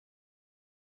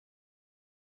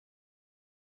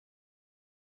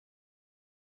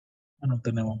 No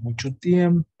tenemos mucho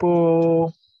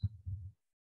tiempo.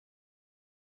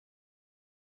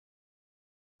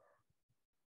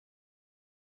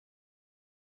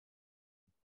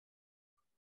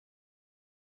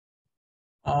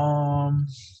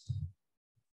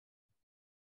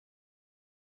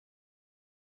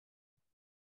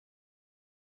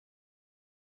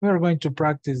 We are going to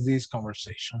practice these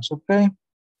conversations, okay?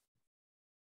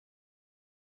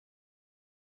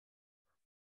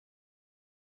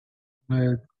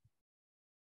 Wait,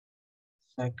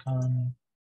 second.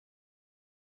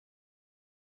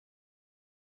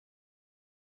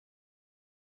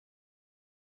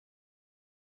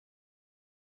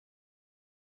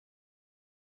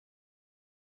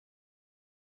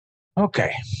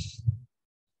 Okay.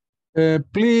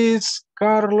 Please,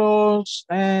 Carlos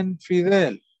and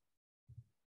Fidel.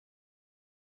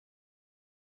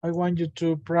 I want you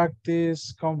to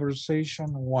practice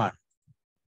conversation 1.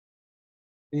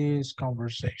 This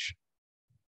conversation.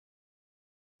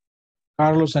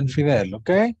 Carlos and Fidel,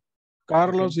 okay?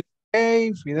 Carlos is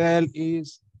A, Fidel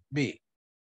is B.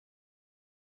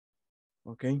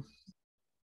 Okay.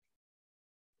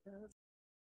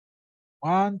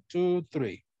 1, 2,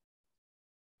 3.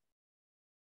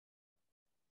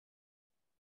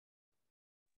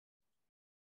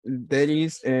 There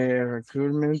is a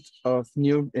recruitment of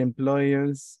new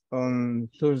employees on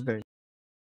Tuesday.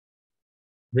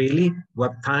 Really?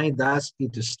 What time does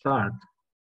it start?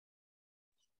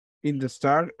 It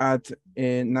starts at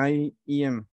 9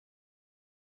 a.m.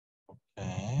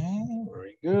 Okay,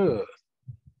 very good.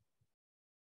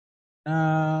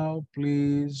 Now,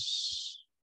 please,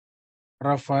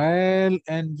 Rafael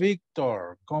and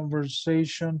Victor,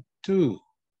 conversation 2.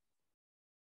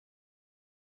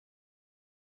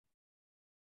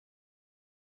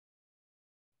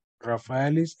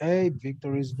 Rafael is A,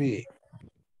 Victor is B.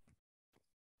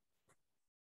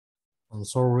 I'm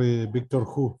sorry, Victor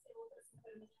who?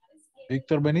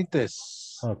 Victor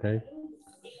Benitez. Okay.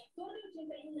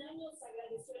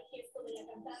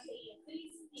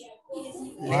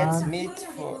 Let's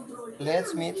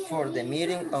meet for the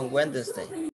meeting on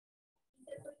Wednesday.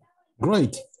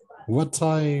 Great. What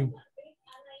time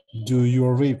do you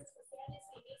arrive?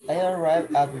 I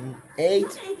arrive at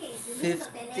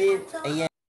 8:15 a.m.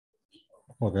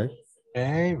 Okay.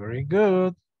 Okay, very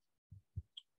good.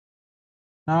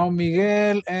 Now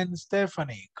Miguel and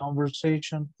Stephanie,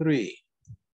 conversation 3.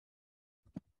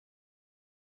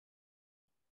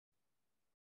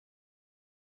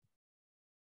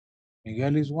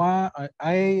 Miguel is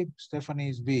A, Stephanie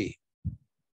is B.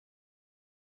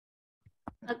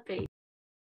 Okay.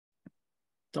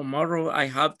 Tomorrow I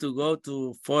have to go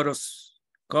to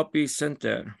photocopy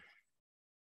center.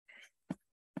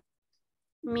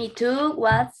 Me too.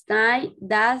 What time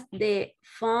does the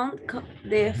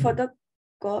photocopy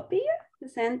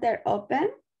center open?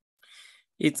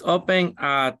 It's open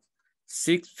at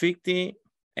 6:50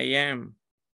 a.m.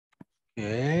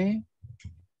 Okay.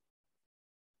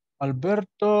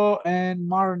 Alberto and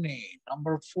Marnie,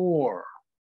 number 4.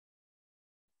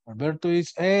 Alberto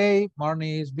is A,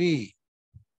 Marnie is B.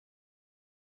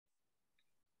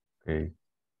 Okay.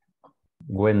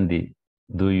 Wendy,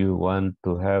 do you want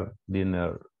to have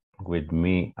dinner with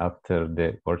me after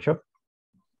the workshop?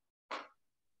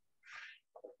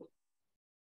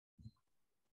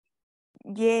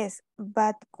 Yes,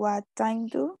 but what time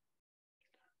do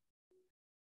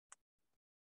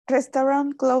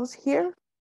restaurant close here?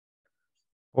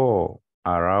 Oh,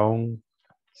 around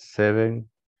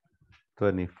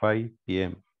 7:25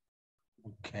 p.m.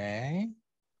 Okay.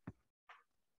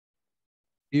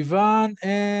 Ivan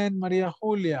and Maria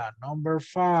Julia, number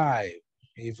 5.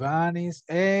 Ivan is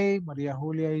A, Maria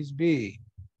Julia is B.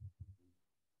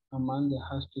 Amanda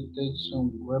has to take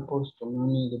some reports to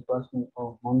money department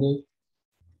on Monday.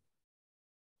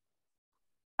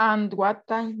 And what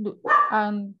time do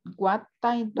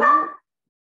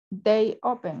they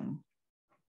open?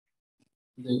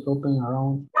 They open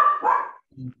around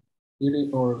 8:30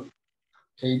 or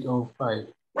 8:05.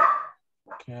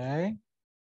 Okay.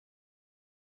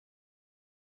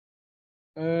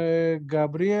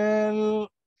 Gabriel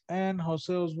and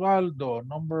Jose Osvaldo,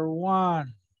 number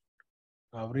 1.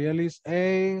 Gabriel is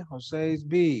A, Jose is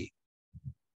B.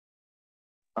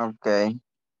 Okay.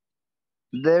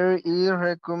 There is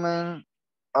recruitment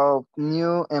of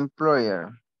new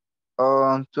employer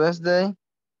on Tuesday.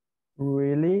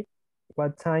 Really?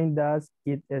 What time does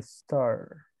it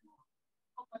start?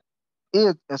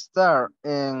 It start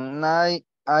in 9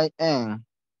 a.m.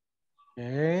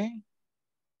 Okay.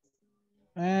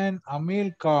 And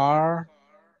Amilcar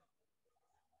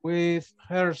with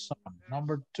Harrison,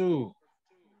 number 2.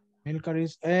 Amilcar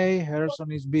is A,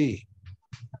 Harrison is B.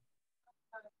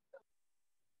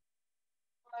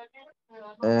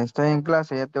 Estoy en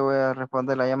clase, ya te voy a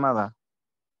responder la llamada.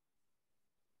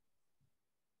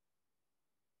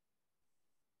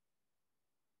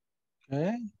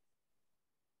 Okay.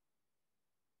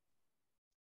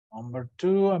 Number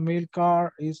 2,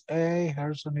 Amilcar is A,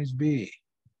 Harrison is B.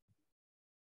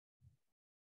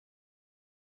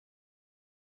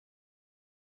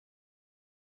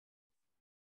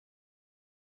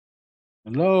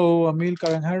 Hello,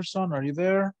 Amilcar and Harrison, are you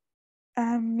there?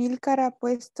 Milcar ha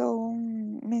puesto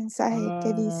un mensaje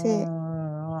que dice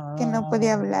que no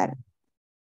podía hablar.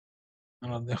 No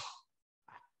los dejo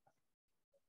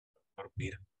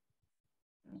dormir.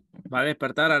 Va a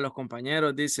despertar a los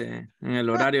compañeros, dice, en el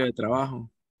horario de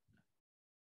trabajo.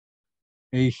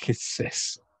 ¿Y qué es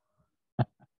eso?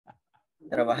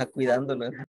 Trabaja cuidándolo.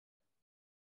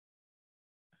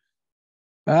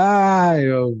 Ay,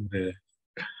 hombre.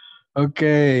 Ok.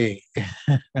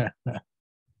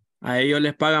 A ellos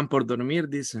les pagan por dormir,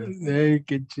 dice. Ey,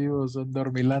 qué chivos, son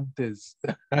dormilantes.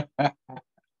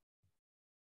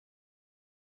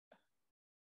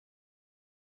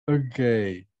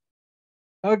 Okay.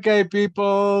 Okay,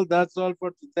 people, that's all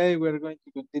for today. We're going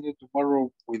to continue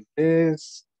tomorrow with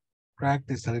this.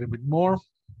 Practice a little bit more.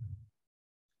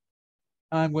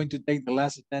 I'm going to take the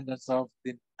last attendance of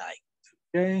the night.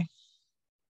 Okay.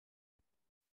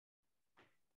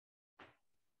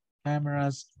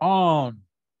 Cameras on.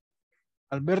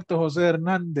 Alberto José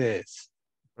Hernández.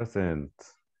 Present.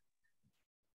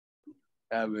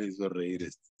 Ya me hizo reír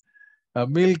esto.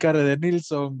 Amílcar de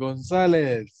Nilsson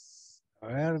González. A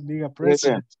ver, diga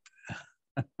present.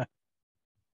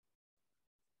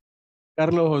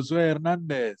 Carlos Josué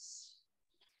Hernández.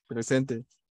 Presente.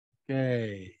 Ok.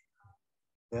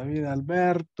 David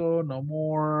Alberto, no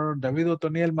more. David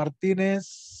Otoniel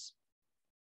Martínez.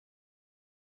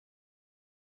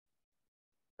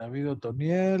 David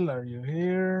Otoniel, are you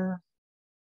here?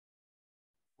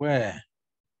 Where?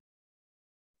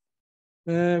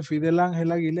 Fidel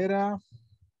Ángel Aguilera.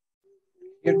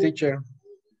 Here, teacher.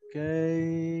 Ok.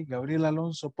 Gabriel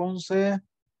Alonso Ponce.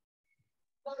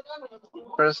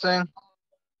 Present.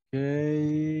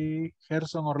 Ok.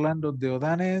 Gerson Orlando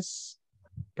Deodanes.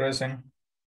 Present.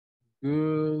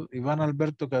 Good. Iván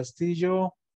Alberto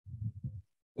Castillo.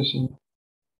 Present.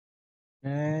 Ok.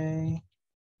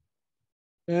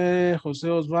 José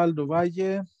Osvaldo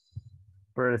Valle.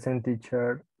 Present,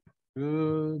 teacher.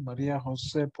 Good. María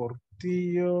José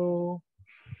Portillo.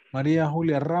 María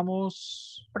Julia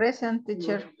Ramos. Present,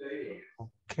 teacher.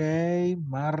 Ok.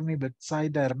 Marnie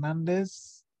Betsaida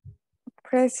Hernández.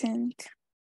 Present.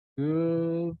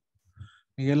 Good.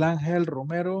 Miguel Ángel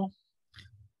Romero.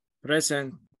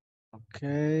 Present. Ok.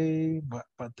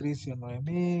 Patricia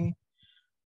Noemí.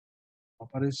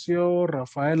 Apareció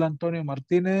Rafael Antonio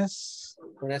Martínez.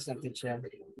 Present, teacher.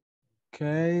 Ok.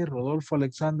 Rodolfo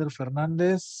Alexander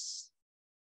Fernández.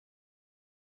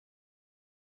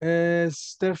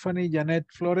 Stephanie Janet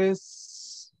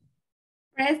Flores.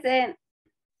 Present.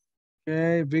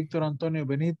 Ok. Víctor Antonio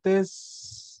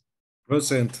Benítez.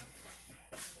 Present.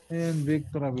 And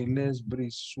Víctor Avilés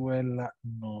Brizuela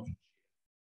no.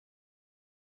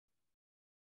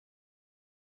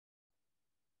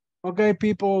 Okay,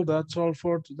 people, that's all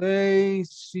for today.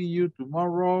 See you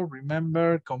tomorrow.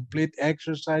 Remember, complete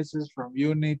exercises from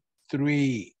Unit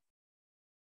 3.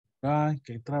 Hay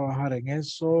que trabajar en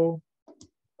eso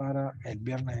para el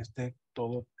viernes esté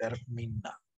todo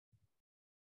terminado.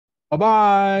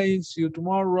 Bye-bye. See you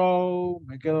tomorrow.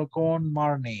 Me quedo con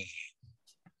Marnie.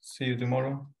 See you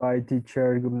tomorrow. Bye,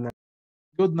 teacher. Good night.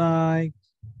 Good night.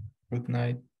 Good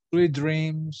night. Sweet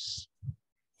dreams.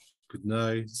 Good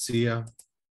night. See ya.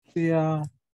 See ya.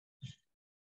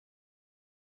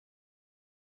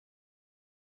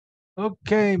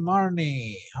 Okay,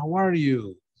 Marnie, how are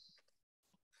you?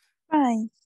 Fine.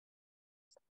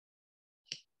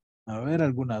 A ver,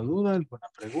 ¿alguna duda, alguna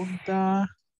pregunta?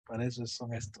 Para eso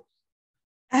son estos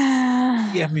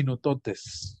 10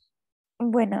 minutotes.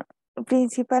 Bueno,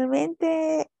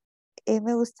 principalmente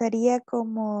me gustaría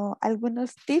como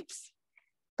algunos tips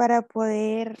para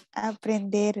poder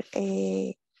aprender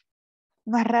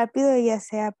más rápido, ya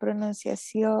sea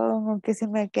pronunciación o que se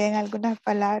me queden algunas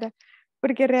palabras,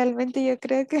 porque realmente yo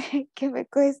creo que, que me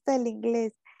cuesta el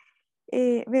inglés.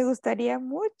 Me gustaría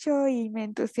mucho y me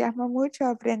entusiasma mucho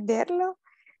aprenderlo,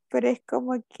 pero es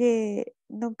como que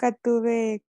nunca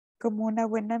tuve como una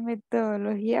buena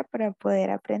metodología para poder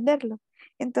aprenderlo.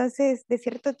 Entonces, de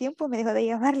cierto tiempo me dejó de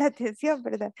llamar la atención,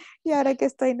 ¿verdad? Y ahora que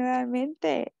estoy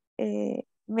nuevamente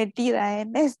metida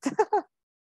en esto.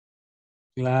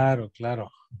 Claro, claro.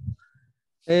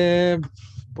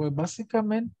 Pues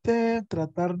básicamente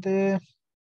tratar de,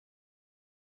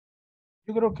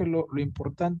 yo creo que lo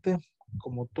importante,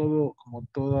 como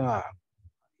toda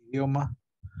idioma,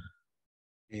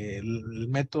 el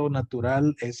método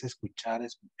natural es escuchar,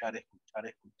 escuchar, escuchar,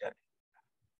 escuchar,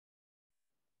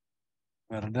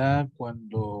 ¿verdad?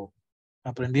 Cuando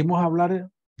aprendimos a hablar,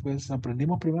 pues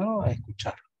aprendimos primero a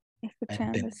escuchar, a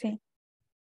Escuchando, entender. sí.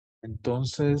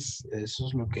 Entonces, eso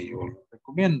es lo que yo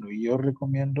recomiendo. Y yo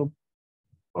recomiendo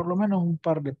por lo menos un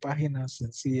par de páginas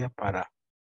sencillas para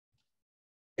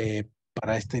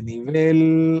este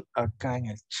nivel. Acá en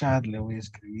el chat le voy a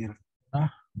escribir.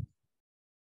 ¿Ah?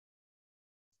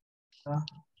 ¿Ah?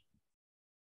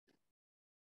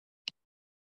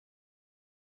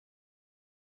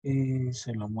 Y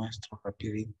se lo muestro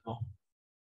rapidito.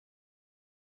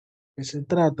 ¿Qué se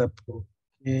trata?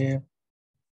 Porque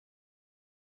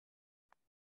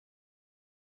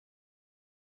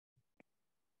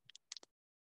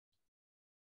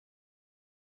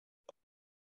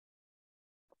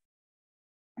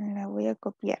La voy a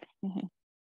copiar. Ujú.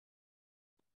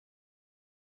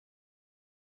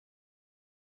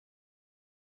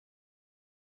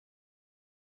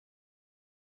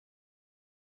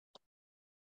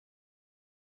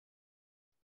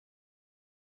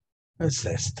 es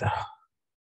esta.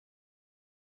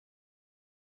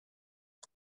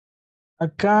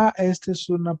 Acá esta es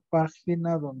una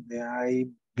página donde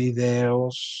hay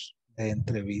videos de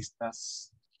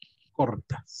entrevistas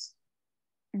cortas.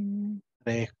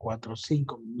 3, 4,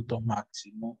 5 minutos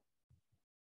máximo.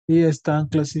 Y están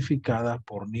clasificadas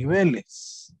por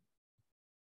niveles.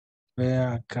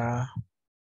 Vea acá,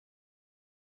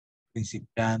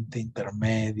 principiante,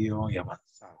 intermedio y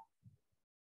avanzado.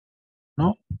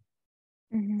 ¿No?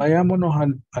 Vayámonos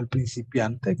al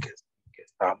principiante que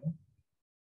estamos.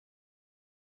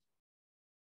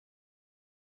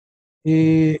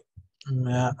 Y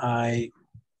hay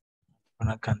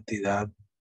una cantidad,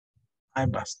 hay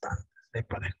bastantes, hay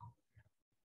parejo.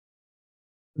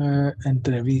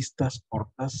 Entrevistas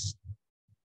cortas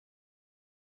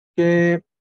que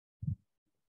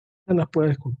se las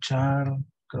puede escuchar,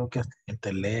 creo que hasta en el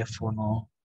teléfono,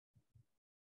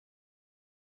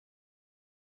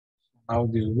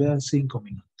 audio, vean 5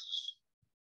 minutos.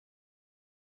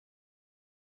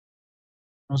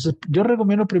 Entonces, yo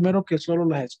recomiendo primero que solo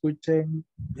las escuchen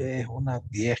unas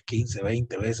 10, 15,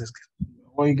 20 veces, que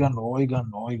oigan, lo oigan,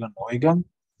 lo oigan, lo oigan,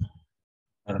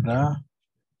 ¿verdad?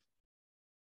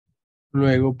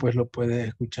 Luego, pues lo puedes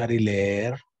escuchar y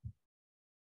leer,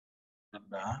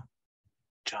 ¿verdad?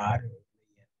 Escuchar,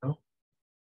 leyendo,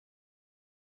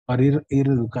 para ir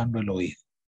educando el oído.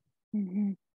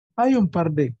 Hay un par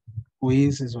de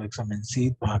quizzes o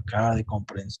examencitos acá de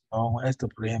comprensión. Esto,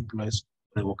 por ejemplo, es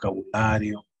de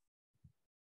vocabulario.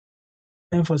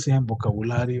 Énfasis en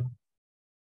vocabulario.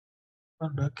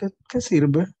 ¿Verdad? ¿Qué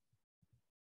sirve?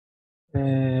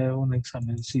 Un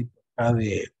examencito acá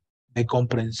de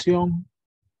comprensión.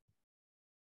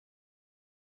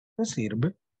 ¿Qué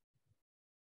sirve?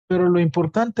 Pero lo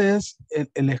importante es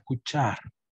el escuchar,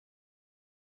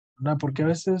 ¿verdad? Porque a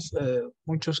veces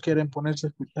muchos quieren ponerse a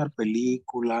escuchar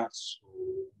películas,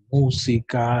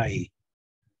 música y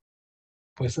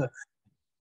pues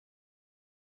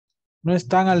no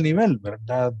están al nivel,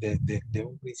 ¿verdad? De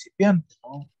un principiante,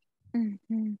 ¿no?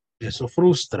 Eso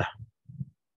frustra.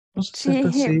 Entonces,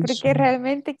 estas Sí, sí porque son.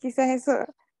 realmente quizás eso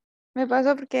me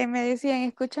pasó porque me decían,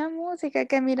 escucha música,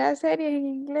 que mira series en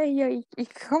inglés, y yo, ¿y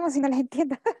cómo si no las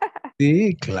entiendo?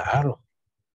 Sí, claro.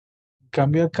 En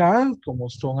cambio acá, como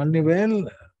son al nivel,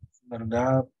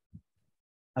 ¿verdad?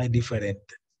 Hay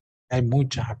diferentes. Hay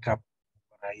muchas acá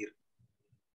para ir.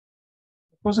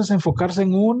 Entonces, enfocarse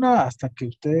en una hasta que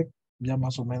usted ya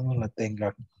más o menos la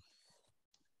tenga.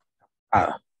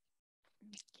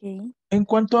 Okay. En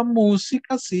cuanto a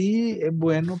música, sí, es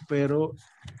bueno, pero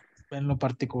en lo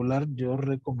particular yo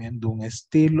recomiendo un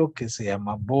estilo que se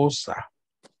llama bossa,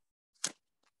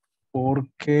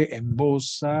 porque en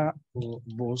bossa o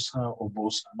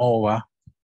bossa nova,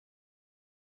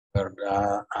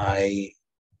 ¿verdad? Hay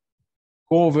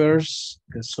covers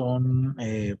que son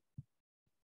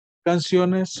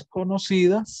canciones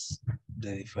conocidas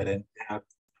de diferentes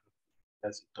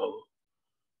artistas y todo,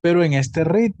 pero en este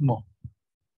ritmo,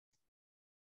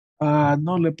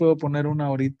 No le puedo poner una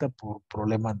ahorita por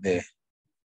problemas de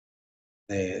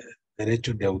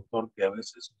derechos de autor que a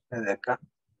veces sucede acá.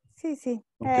 Sí, sí.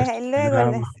 Porque esto se Luego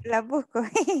graba. las busco.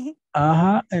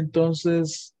 Ajá,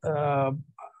 entonces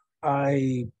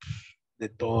hay de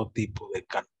todo tipo de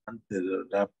cantantes,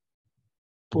 ¿verdad?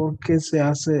 Porque se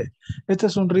hace, este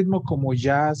es un ritmo como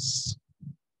jazz,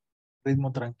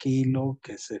 ritmo tranquilo,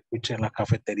 que se escucha en las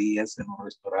cafeterías, en los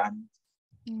restaurantes,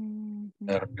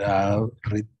 ¿verdad?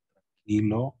 Ritmo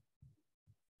tranquilo.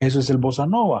 Eso es el bossa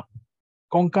nova,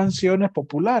 con canciones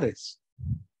populares.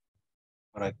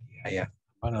 Por aquí, allá.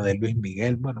 Bueno, de Luis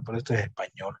Miguel, bueno, pero esto es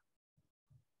español,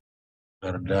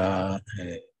 ¿verdad?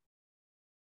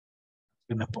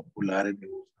 Canciones populares de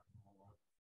bossa nova.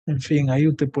 En fin, ahí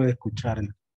usted puede escuchar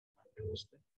el que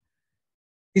guste.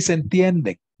 Y se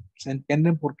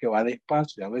entienden porque va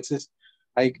despacio. A veces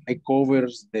hay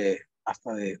covers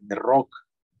hasta de rock,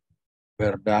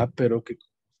 ¿verdad? Pero que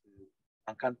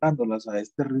están cantándolas a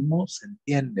este ritmo, se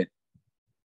entienden,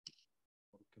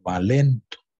 porque va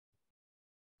lento,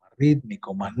 más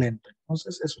rítmico, más lento.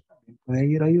 Entonces eso también puede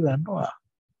ir ayudando a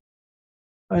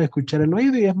escuchar el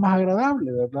oído y es más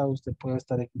agradable, ¿verdad? Usted puede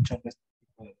estar escuchando este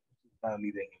tipo de música al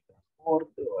ir en el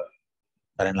transporte o al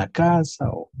estar en la casa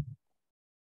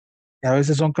y a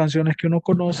veces son canciones que uno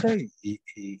conoce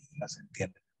y las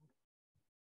entiende.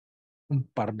 Un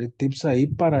par de tips ahí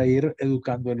para ir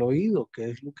educando el oído,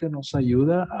 que es lo que nos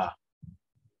ayuda a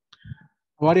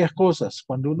varias cosas.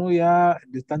 Cuando uno ya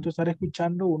de tanto estar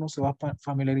escuchando, uno se va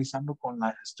familiarizando con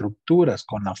las estructuras,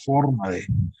 con la forma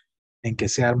en que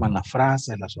se arman las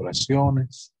frases, las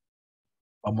oraciones.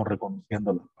 Vamos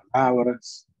reconociendo las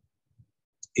palabras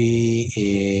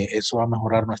y eso va a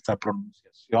mejorar nuestra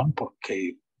pronunciación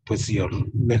porque pues si yo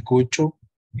lo escucho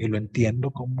y lo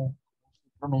entiendo cómo se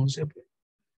pronuncia, pues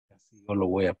así yo lo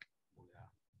voy a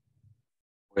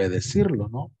decirlo,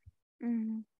 ¿no?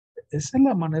 Esa es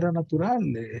la manera natural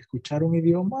de escuchar un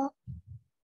idioma,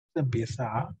 se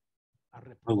empieza a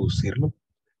reproducirlo.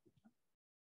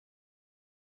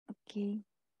 Ok.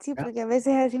 Sí, porque a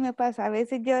veces así me pasa. A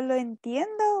veces yo lo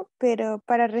entiendo, pero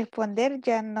para responder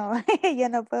ya no, ya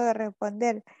no puedo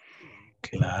responder.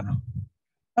 Claro.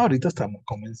 Ahorita estamos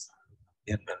comenzando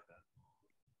también, ¿verdad?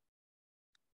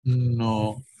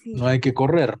 No, no hay que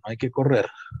correr, no hay que correr.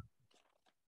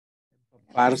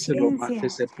 Empaparse lo más que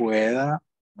se pueda,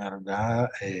 ¿verdad?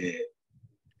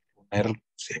 Poner,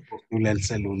 si es posible, el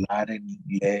celular en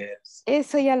inglés.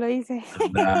 Eso ya lo hice.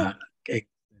 ¿Verdad? Qué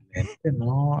excelente,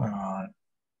 ¿no?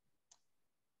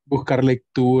 Buscar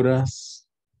lecturas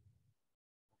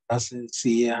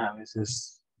sencillas, a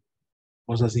veces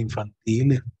cosas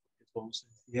infantiles, que son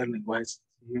sencillas, lenguaje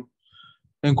sencillo.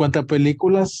 En cuanto a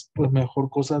películas, pues mejor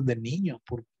cosas de niños,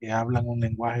 porque hablan un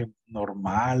lenguaje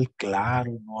normal,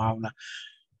 claro, no hablan.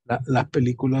 Las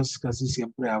películas casi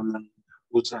siempre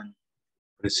usan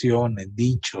expresiones,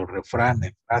 dichos,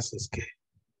 refranes, frases que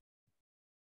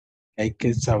hay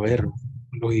que saber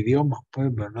los idiomas,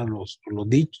 pues, ¿verdad? Los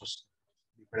dichos.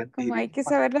 Como hay que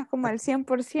saberlos como al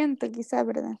 100%, quizá,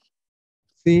 ¿verdad?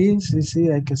 Sí,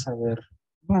 hay que saber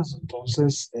más.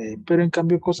 Entonces, pero en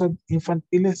cambio cosas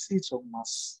infantiles sí son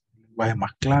más, lenguaje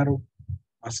más claro,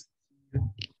 más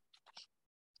sencillo.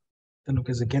 De lo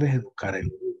que se quiere es educar el.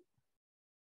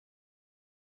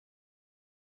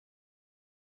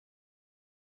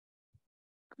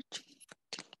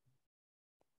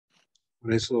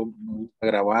 Por eso me gusta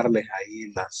grabarles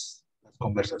ahí las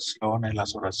conversaciones,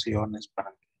 las oraciones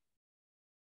para que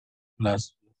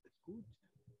las escuchen.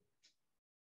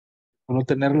 Solo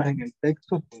tenerlas en el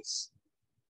texto, pues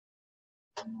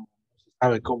no se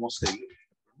sabe cómo se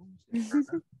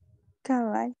pronuncia.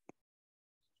 Cabal.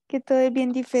 Que todo es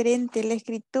bien diferente, la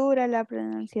escritura, la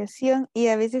pronunciación y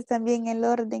a veces también el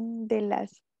orden de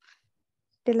las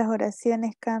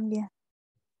oraciones cambia.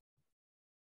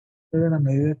 Pero a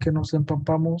medida que nos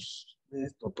empapamos de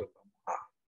esto, pues vamos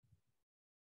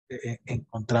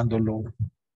encontrándolo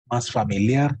más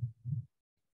familiar.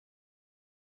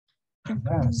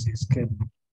 Así es que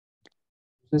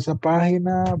esa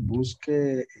página,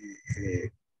 busque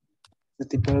este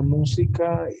tipo de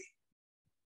música y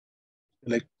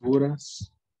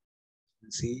lecturas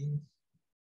sencillas.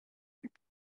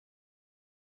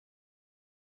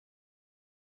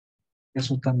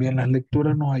 Eso también, las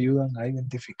lecturas nos ayudan a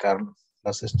identificar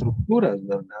las estructuras,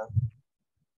 ¿verdad?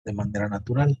 De manera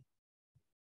natural.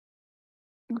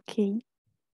 Ok.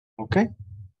 ¿Ok?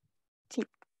 Sí.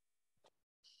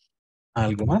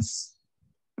 ¿Algo más?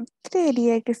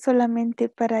 Creería que solamente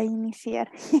para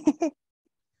iniciar.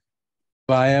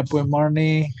 Vaya pues,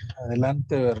 Marnie,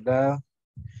 adelante, ¿verdad?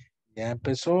 Ya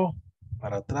empezó,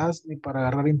 para atrás ni para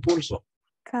agarrar impulso.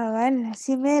 Cabal,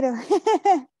 así mero.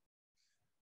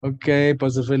 Ok,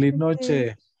 pues feliz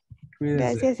noche. Cuídense.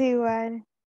 Gracias igual.